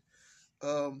Philadelphia.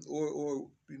 Or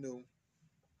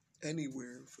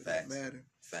anywhere for Facts. that matter.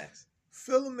 Facts.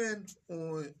 Fill them in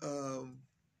on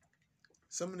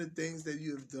some of the things that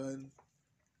you have done,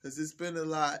 because it's been a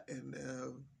lot, and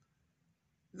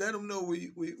let them know where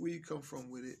you come from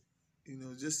with it.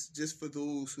 Just for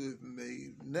those who have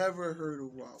never heard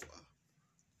of Wawa.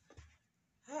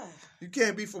 You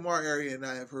can't be from our area and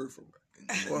I have heard from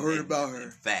her or heard about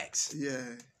her. Facts.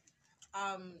 Yeah.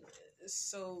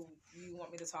 So you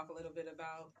want me to talk a little bit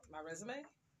about my resume?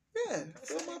 Yeah,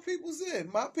 fill my people's in.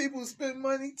 My people spend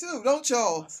money too, don't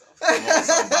y'all? Come on,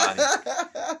 somebody.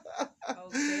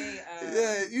 Okay.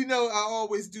 Yeah, I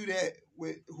always do that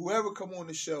with whoever come on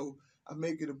the show. I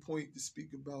make it a point to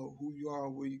speak about who you are,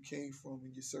 where you came from,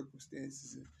 and your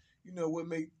circumstances, and what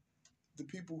make the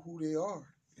people who they are.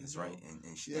 That's right, and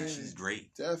Yeah. she's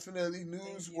great. Definitely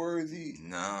newsworthy.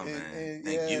 No, man. And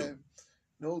Thank yeah, you.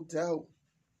 no doubt.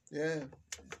 Yeah.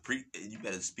 You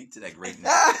better speak to that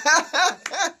greatness.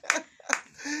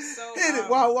 So, Hit it,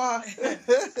 Wawa.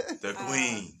 The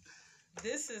queen.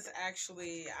 This is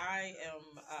actually I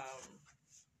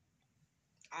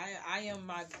am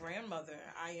my grandmother.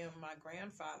 I am my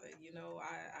grandfather.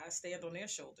 I stand on their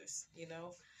shoulders.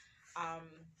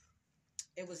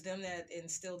 It was them that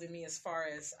instilled in me as far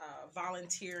as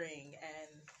volunteering and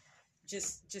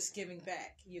just giving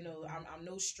back. I'm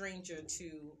no stranger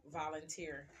to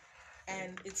volunteer,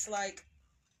 and it's like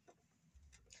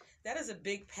that is a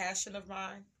big passion of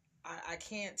mine. I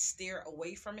can't steer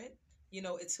away from it.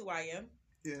 It's who I am.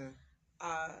 Yeah.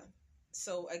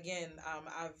 So again,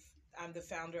 I'm the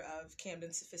founder of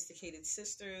Camden Sophisticated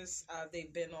Sisters.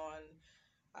 They've been on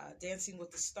Dancing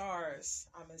with the Stars.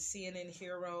 I'm a CNN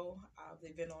hero.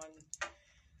 They've been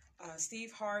on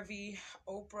Steve Harvey,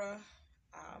 Oprah,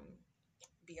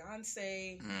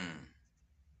 Beyonce,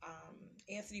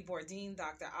 Anthony Bourdain,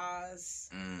 Dr. Oz.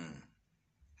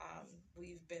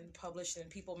 We've been published in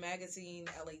People Magazine,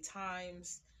 LA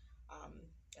Times,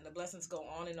 and the blessings go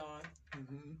on and on.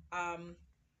 Mm-hmm.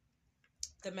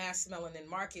 The Mass Melanin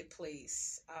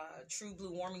Marketplace, True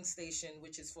Blue Warming Station,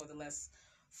 which is for the less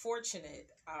fortunate.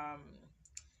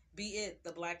 Be It,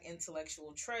 the Black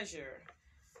Intellectual Treasure.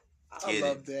 I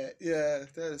love that. Yeah,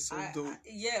 that is so dope.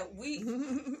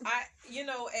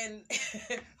 And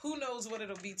who knows what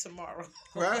it'll be tomorrow.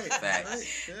 Right.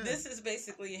 Facts. Yeah. This is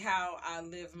basically how I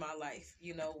live my life.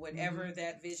 Whatever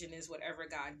that vision is, whatever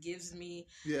God gives me.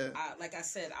 Yeah. Like I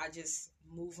said, I just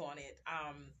move on it.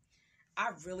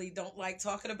 I really don't like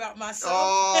talking about myself.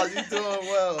 Oh, you're doing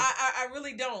well. I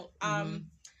really don't.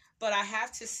 But I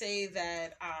have to say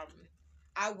that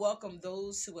I welcome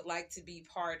those who would like to be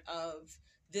part of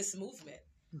this movement.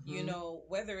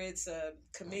 Whether it's a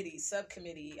committee,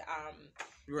 subcommittee,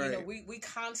 right. We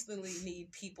constantly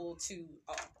need people to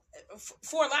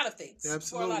for a lot of things.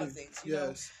 Absolutely. For a lot of things.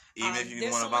 Yes. Even if you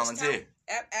there's want to so much volunteer.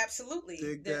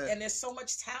 Absolutely. And there's so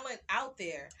much talent out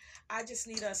there. I just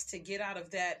need us to get out of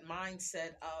that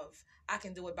mindset of I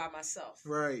can do it by myself.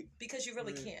 Right. Because you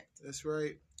really can't. That's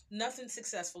right. Nothing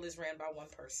successful is ran by one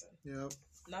person. Yep.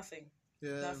 Nothing.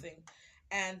 Yeah. Nothing.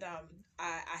 And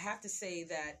I have to say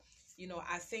that,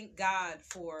 I thank God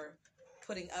for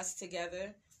putting us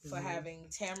together, for having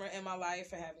Tamara in my life,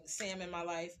 for having Sam in my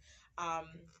life.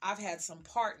 I've had some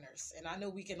partners, and I know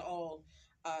we can all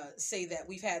say that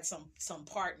we've had some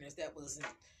partners that wasn't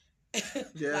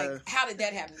like, how did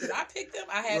that happen? Did I pick them?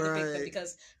 I had to pick them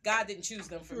because God didn't choose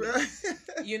them for me.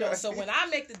 Right. So when I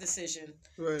make the decision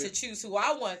to choose who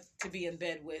I want to be in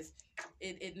bed with,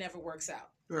 it never works out.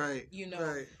 Right.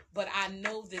 Right. But I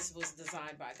know this was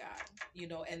designed by God,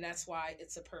 and that's why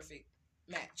it's a perfect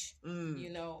match.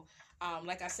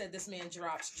 Like I said, this man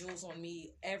drops jewels on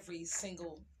me every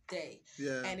single day.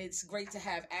 Yeah. And it's great to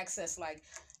have access. Like,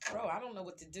 bro, I don't know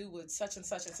what to do with such and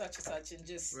such and such and such, and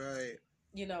just Right.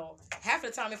 half of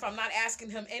the time if I'm not asking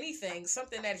him anything,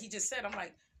 something that he just said, I'm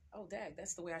like, oh, dang,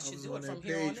 that's the way I I should was do on it that from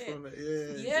here on page in. from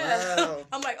Yeah. Wow.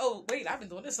 I'm like, oh, wait, I've been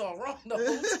doing this all wrong the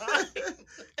whole time.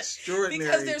 Extraordinary.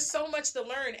 Because there's so much to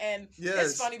learn. And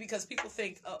Yes. it's funny because people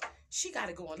think, oh, she got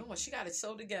it going on. She got it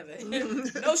so together.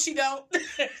 No, she don't.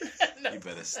 No. You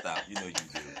better stop. You know you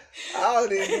do. I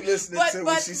don't even be listening to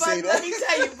when she say that. Let me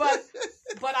tell you,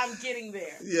 but I'm getting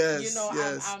there. Yes.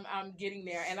 Yes. I'm getting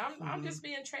there, and I'm Mhm. just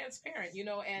being transparent,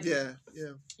 and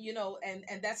Yeah.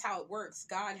 and that's how it works.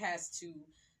 God has to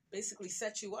basically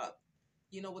set you up,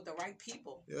 with the right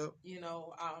people, Yep.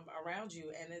 around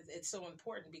you, and it's so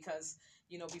important because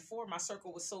before my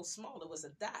circle was so small, it was a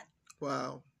dot.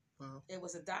 Wow. It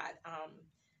was a dot.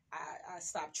 I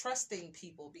stopped trusting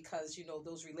people because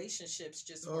those relationships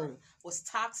just was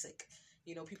toxic.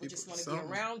 People just want to be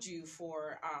around you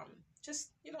for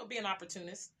just be an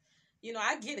opportunist.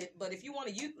 I get it, but if you want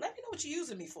to use, let me know what you're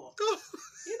using me for.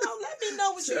 Let me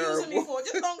know what you're using me for.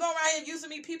 Just don't go around here using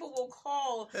me. People will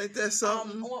call Ain't that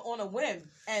something? on a whim,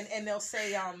 and they'll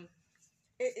say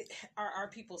our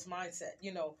people's mindset.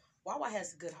 Wawa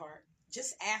has a good heart.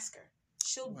 Just ask her.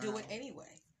 She'll do it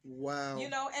anyway. Wow.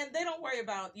 And they don't worry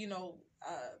about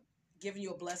giving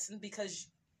you a blessing because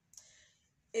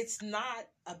it's not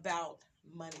about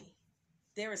money.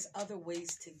 There is other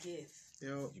ways to give.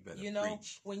 Yo. You better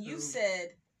preach. When you said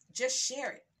just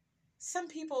share it, some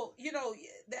people,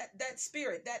 that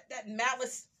spirit, that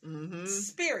malice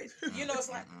spirit, it's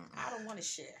like, I don't want to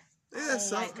share. Yeah,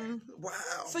 something. Wow.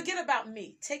 Forget about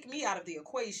me. Take me out of the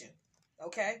equation.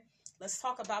 Okay? Let's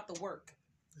talk about the work.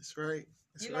 That's right.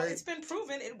 That's right. It's been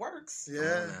proven it works.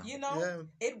 Yeah. Yeah.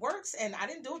 It works, and I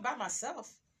didn't do it by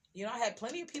myself. I had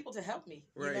plenty of people to help me,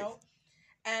 Right.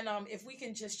 And if we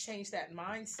can just change that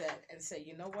mindset and say,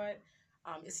 you know what?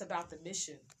 It's about the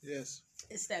mission. Yes.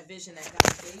 It's that vision that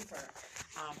God gave her.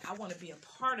 I want to be a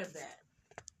part of that.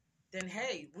 Then,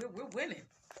 hey, we're winning.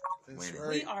 That's Winning. right.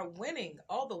 We are winning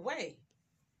all the way.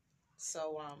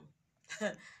 So,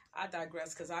 I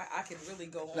digress because I can really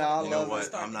go on. No, I You know love what?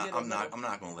 it. I'm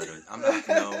not gonna let her. I'm not.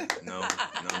 No.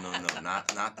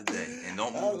 Not today. And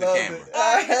don't I move the love camera. it.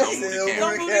 I Don't move said the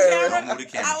over camera. Don't move the camera. Don't move the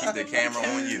camera. I was Keep the gonna camera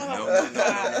move on the you.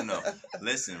 camera. No.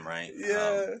 Listen, right?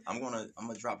 Yeah. I'm gonna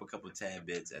drop a couple tad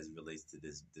bits as it relates to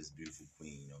this beautiful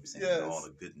queen. You know what I'm saying? Yes. And all the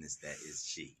goodness that is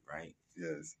she, right?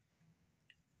 Yes.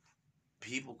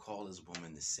 People call this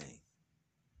woman to sing,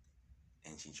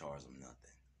 and she charges them nothing.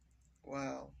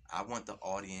 Wow. I want the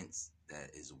audience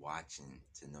that is watching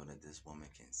to know that this woman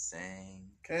can sing.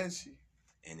 Can she?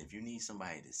 And if you need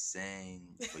somebody to sing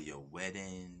for your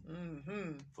wedding,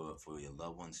 Mm-hmm. for your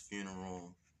loved one's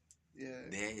funeral, Yeah.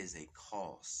 there is a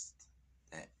cost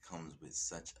that comes with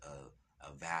such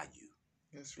a value.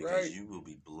 That's Because right. you will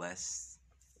be blessed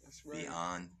That's right.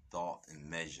 beyond thought and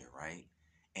measure, right?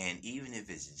 And even if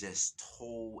it's just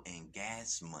toll and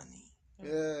gas money,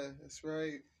 Yeah. That's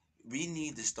right. we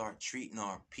need to start treating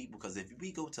our people, because if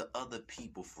we go to other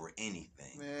people for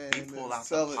anything, Man, we pull out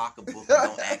sell the it. pocketbook and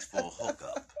don't ask for a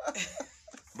hookup.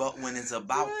 But when it's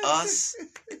about Right. us,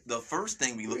 the first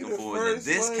thing we looking the for is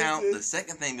a first ones discount. that- The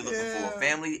second thing we looking for Yeah. a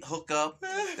family hookup.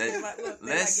 They're like, look,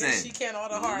 Listen. she can't all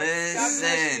the heart. God bless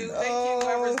Listen. you. Thank you,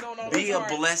 whoever's doing all Be the a heart.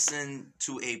 blessing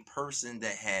to a person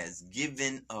that has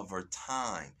given of her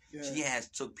time. Yeah. She has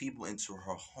took people into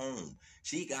her home.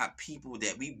 She got people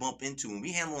that we bump into when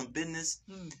we handling business.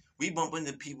 We bump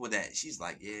into people that she's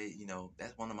like, yeah,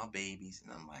 that's one of my babies,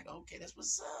 and I'm like, okay, that's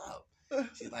what's up.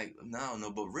 She's like,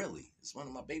 no, but really, it's one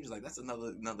of my babies. Like, that's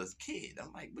another kid.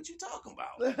 I'm like, what you talking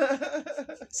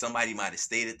about? Somebody might have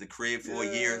stayed at the crib for a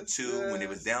year or Yes, two when they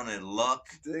was yes. down in luck.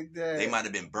 Dig that. They might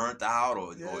have been burnt out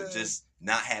or Yeah. just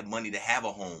not have money to have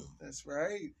a home. That's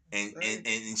right. And Right.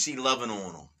 and she loving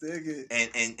on them. Dig it.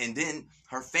 And then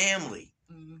her family.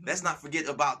 Mhm. Let's not forget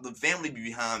about the family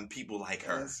behind people like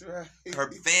her. That's right.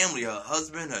 Her family, her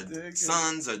husband, her Dig it.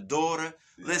 sons, her daughter.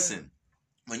 Yeah. Listen,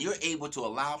 when you're able to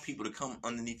allow people to come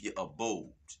underneath your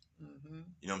abode, Mhm.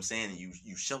 you know what I'm saying? And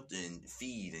you shelter and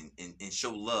feed and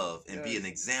show love and be Yes. an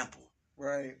example.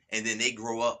 Right. And then they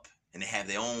grow up and they have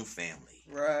their own family.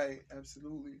 Right.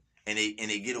 Absolutely. And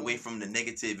they get away from the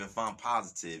negative and find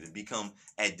positive and become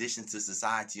addition to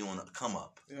society on a come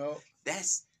up. Yep.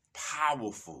 That's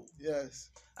powerful. Yes.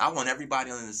 I want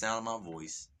everybody under the sound of my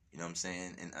voice, you know what I'm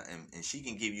saying? And she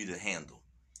can give you the handle.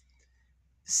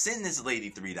 Send this lady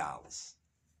 $3.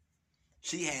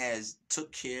 She has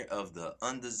took care of the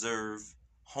undeserved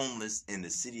homeless in the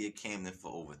city of Camden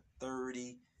for over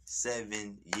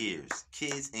 37 years,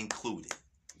 kids included.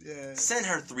 Yeah. Send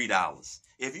her $3.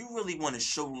 If you really want to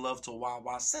show love to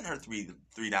Wawa, send her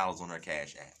 $3 on her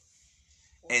Cash App.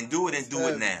 And do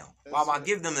it now. Wawa,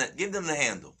 give them the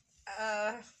handle.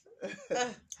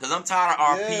 Because I'm tired of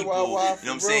our people, Wawa, you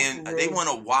know what I'm saying? They want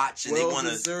to watch and they want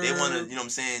to, you know what I'm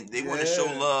saying? They want to show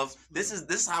love. This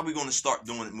is how we're going to start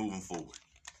doing it moving forward.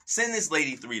 Send this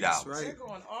lady $3. That's right. You're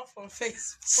going off on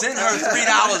Facebook. Send her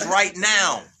 $3 right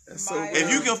now. So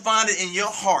if you can find it in your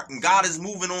heart and God is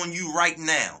moving on you right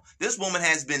now. This woman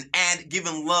has been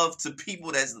giving love to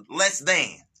people that's less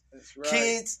than. That's right.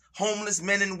 Kids, homeless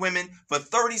men and women for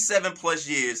 37 plus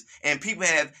years, and people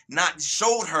have not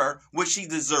showed her what she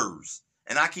deserves.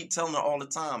 And I keep telling her all the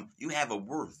time, you have a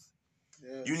worth.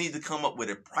 Yes. You need to come up with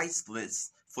a price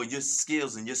list for your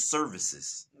skills and your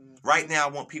services. Mm-hmm. Right now, I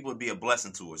want people to be a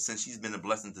blessing to her, since she's been a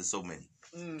blessing to so many.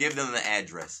 Give them the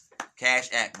address. Cash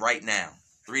App right now.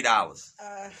 $3.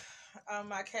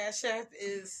 My Cash App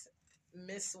is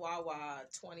Miss Wawa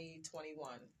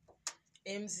 2021.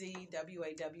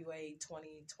 MZWAWA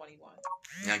 2021.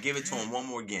 Now give it to him one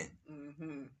more again.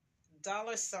 Mm-hmm. $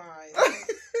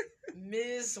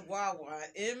 Ms. Wawa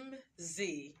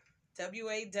MZWAWA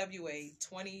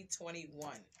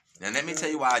 2021. Now let me tell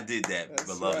you why I did that, That's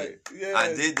beloved. Right. Yes.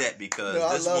 I did that because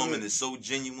this woman is so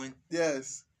genuine.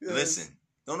 Yes. Listen,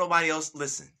 don't nobody else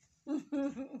listen.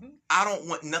 I don't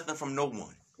want nothing from no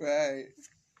one. Right.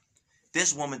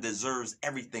 This woman deserves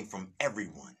everything from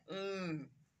everyone.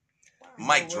 Wow.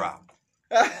 Mic drop.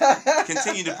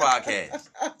 Continue the podcast.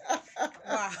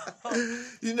 Wow.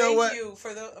 You know what? Thank you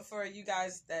for you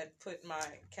guys that put my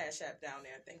Cash App down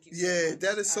there. Thank you so much.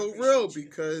 That is so real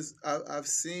because I've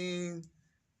seen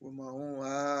with my own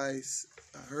eyes,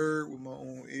 I heard with my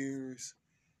own ears,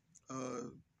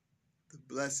 the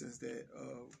blessings that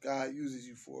God uses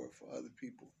you for other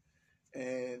people.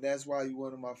 And that's why you're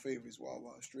one of my favorites,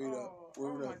 Wawa. Straight up.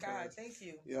 Oh my God, thank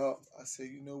you. Yeah. I said,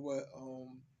 you know what?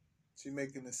 She's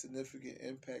making a significant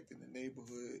impact in the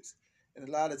neighborhoods. And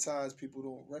a lot of times people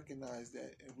don't recognize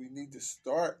that. And we need to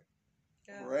start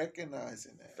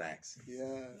recognizing that. Facts.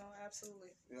 Yeah. No,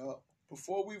 absolutely. Yeah.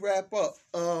 Before we wrap up,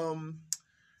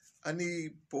 I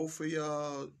need both of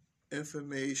y'all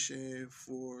information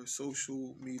for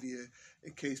social media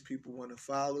in case people want to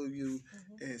follow you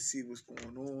and see what's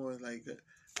going on. Like,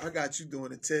 I got you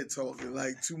doing a TED Talk in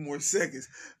like 2 more seconds.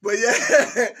 But yeah,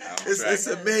 it's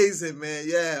amazing, man.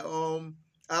 Yeah.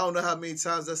 I don't know how many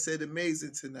times I said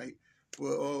amazing tonight,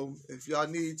 but if y'all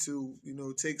need to,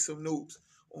 take some notes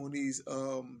on these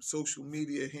social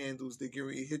media handles they're getting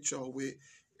ready to hit y'all with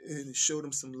and show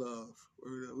them some love.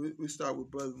 We start with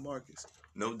Brother Marcus.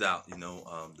 No doubt,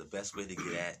 the best way to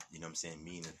get at, me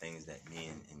and the things that me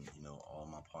and all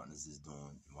my partners is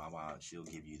doing. Wawa, she'll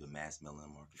give you the mass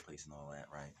melanin marketplace and all that,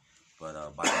 right?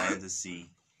 But by Land of Sea,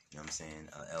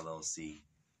 LLC.com,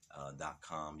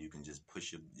 you can just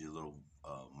push your little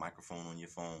microphone on your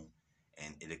phone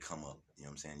and it'll come up.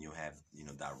 You'll have,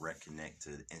 direct connect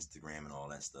to Instagram and all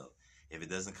that stuff. If it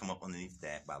doesn't come up underneath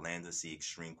that, by Land of Sea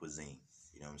Extreme Cuisine,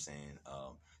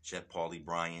 Chef Paulie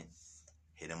Bryant,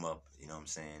 hit him up,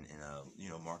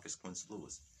 and Marcus Quince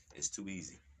Lewis. It's too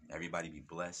easy. Everybody be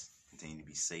blessed, continue to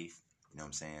be safe,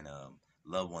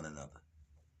 love one another.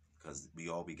 Because we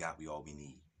all we got, we all we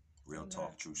need. Real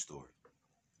talk, true story.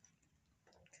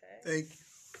 Okay. Thank you.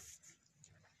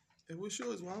 And what's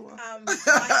yours, Wawa?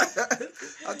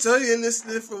 I'll tell you,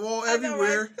 listening from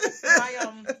everywhere.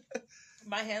 Right?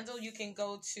 My handle, you can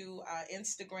go to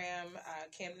Instagram,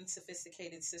 Camden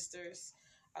Sophisticated Sisters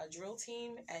Drill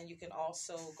Team, and you can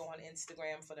also go on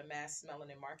Instagram for the Mass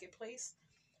Melanin Marketplace.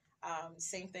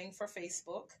 Same thing for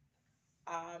Facebook.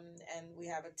 And we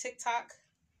have a TikTok,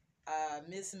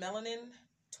 Ms. Melanin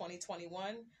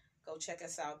 2021. Go check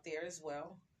us out there as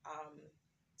well.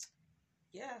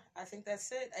 I think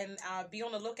that's it. And be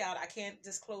on the lookout. I can't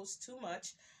disclose too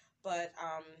much, but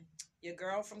your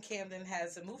girl from Camden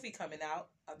has a movie coming out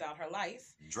about her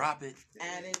life. Drop it.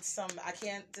 And it's I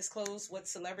can't disclose what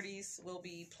celebrities will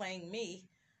be playing me,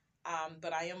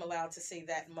 but I am allowed to say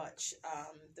that much.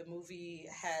 The movie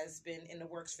has been in the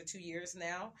works for 2 years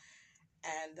now.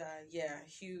 And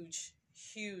huge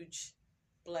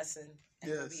blessing.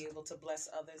 And we'll be able to bless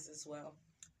others as well.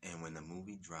 And when the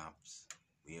movie drops,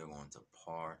 we are going to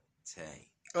partay.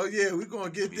 Oh, yeah, we're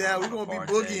going to get down. We're going to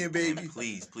be boogieing, baby. And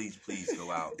please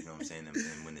go out, and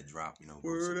when it drop,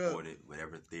 go support it,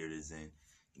 whatever theater is in,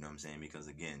 because,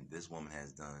 again, this woman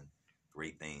has done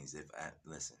great things.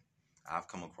 I've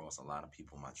come across a lot of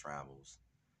people in my travels.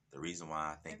 The reason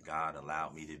why I think God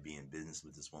allowed me to be in business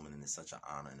with this woman, and it's such an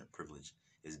honor and a privilege,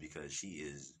 is because she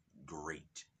is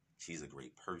great. She's a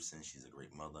great person. She's a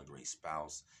great mother, a great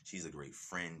spouse. She's a great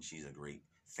friend. She's a great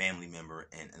family member,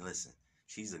 and listen,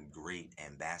 she's a great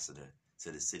ambassador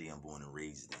to the city I'm born and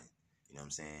raised in. You know what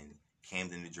I'm saying?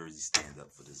 Camden, New Jersey, stand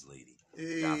up for this lady.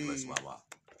 Hey. God bless Wawa.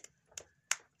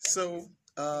 So,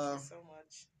 Thank you so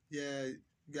much. yeah,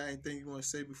 you got anything you want to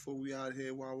say before we out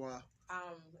here, Wawa?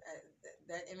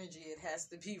 That energy, it has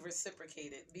to be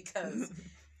reciprocated because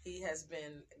he has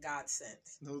been God sent.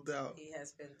 No doubt. He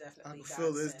has been I definitely can God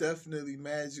feel there's sent. definitely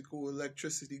magical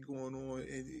electricity going on,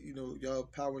 and y'all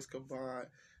powers combined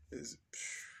is,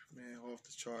 man, off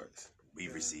the charts. We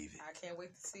receive it. I can't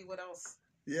wait to see what else.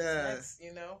 Yeah. Next,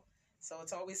 So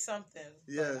it's always something.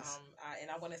 Yes.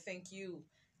 But, I want to thank you,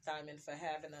 Diamond, for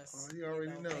having us. Oh, you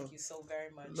already know. Thank you so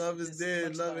very much. Love is Just dead.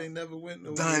 much Love ain't never went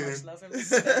nowhere. Diamond. Much love and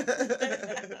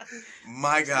respect.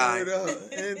 My God.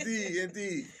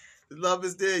 Indeed. The love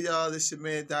is there, y'all. This your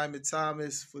man Diamond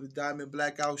Thomas for the Diamond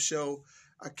Blackout Show.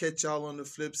 I catch y'all on the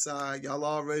flip side. Y'all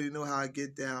already know how I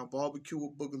get down. Barbecue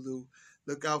with Boogaloo.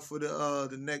 Look out for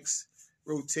the next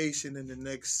rotation and the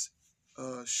next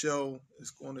show.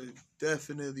 It's going to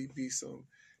definitely be some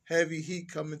heavy heat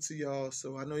coming to y'all.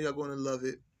 So I know y'all going to love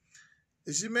it.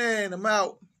 It's your man. I'm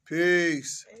out.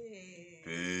 Peace. Hey.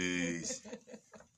 Peace.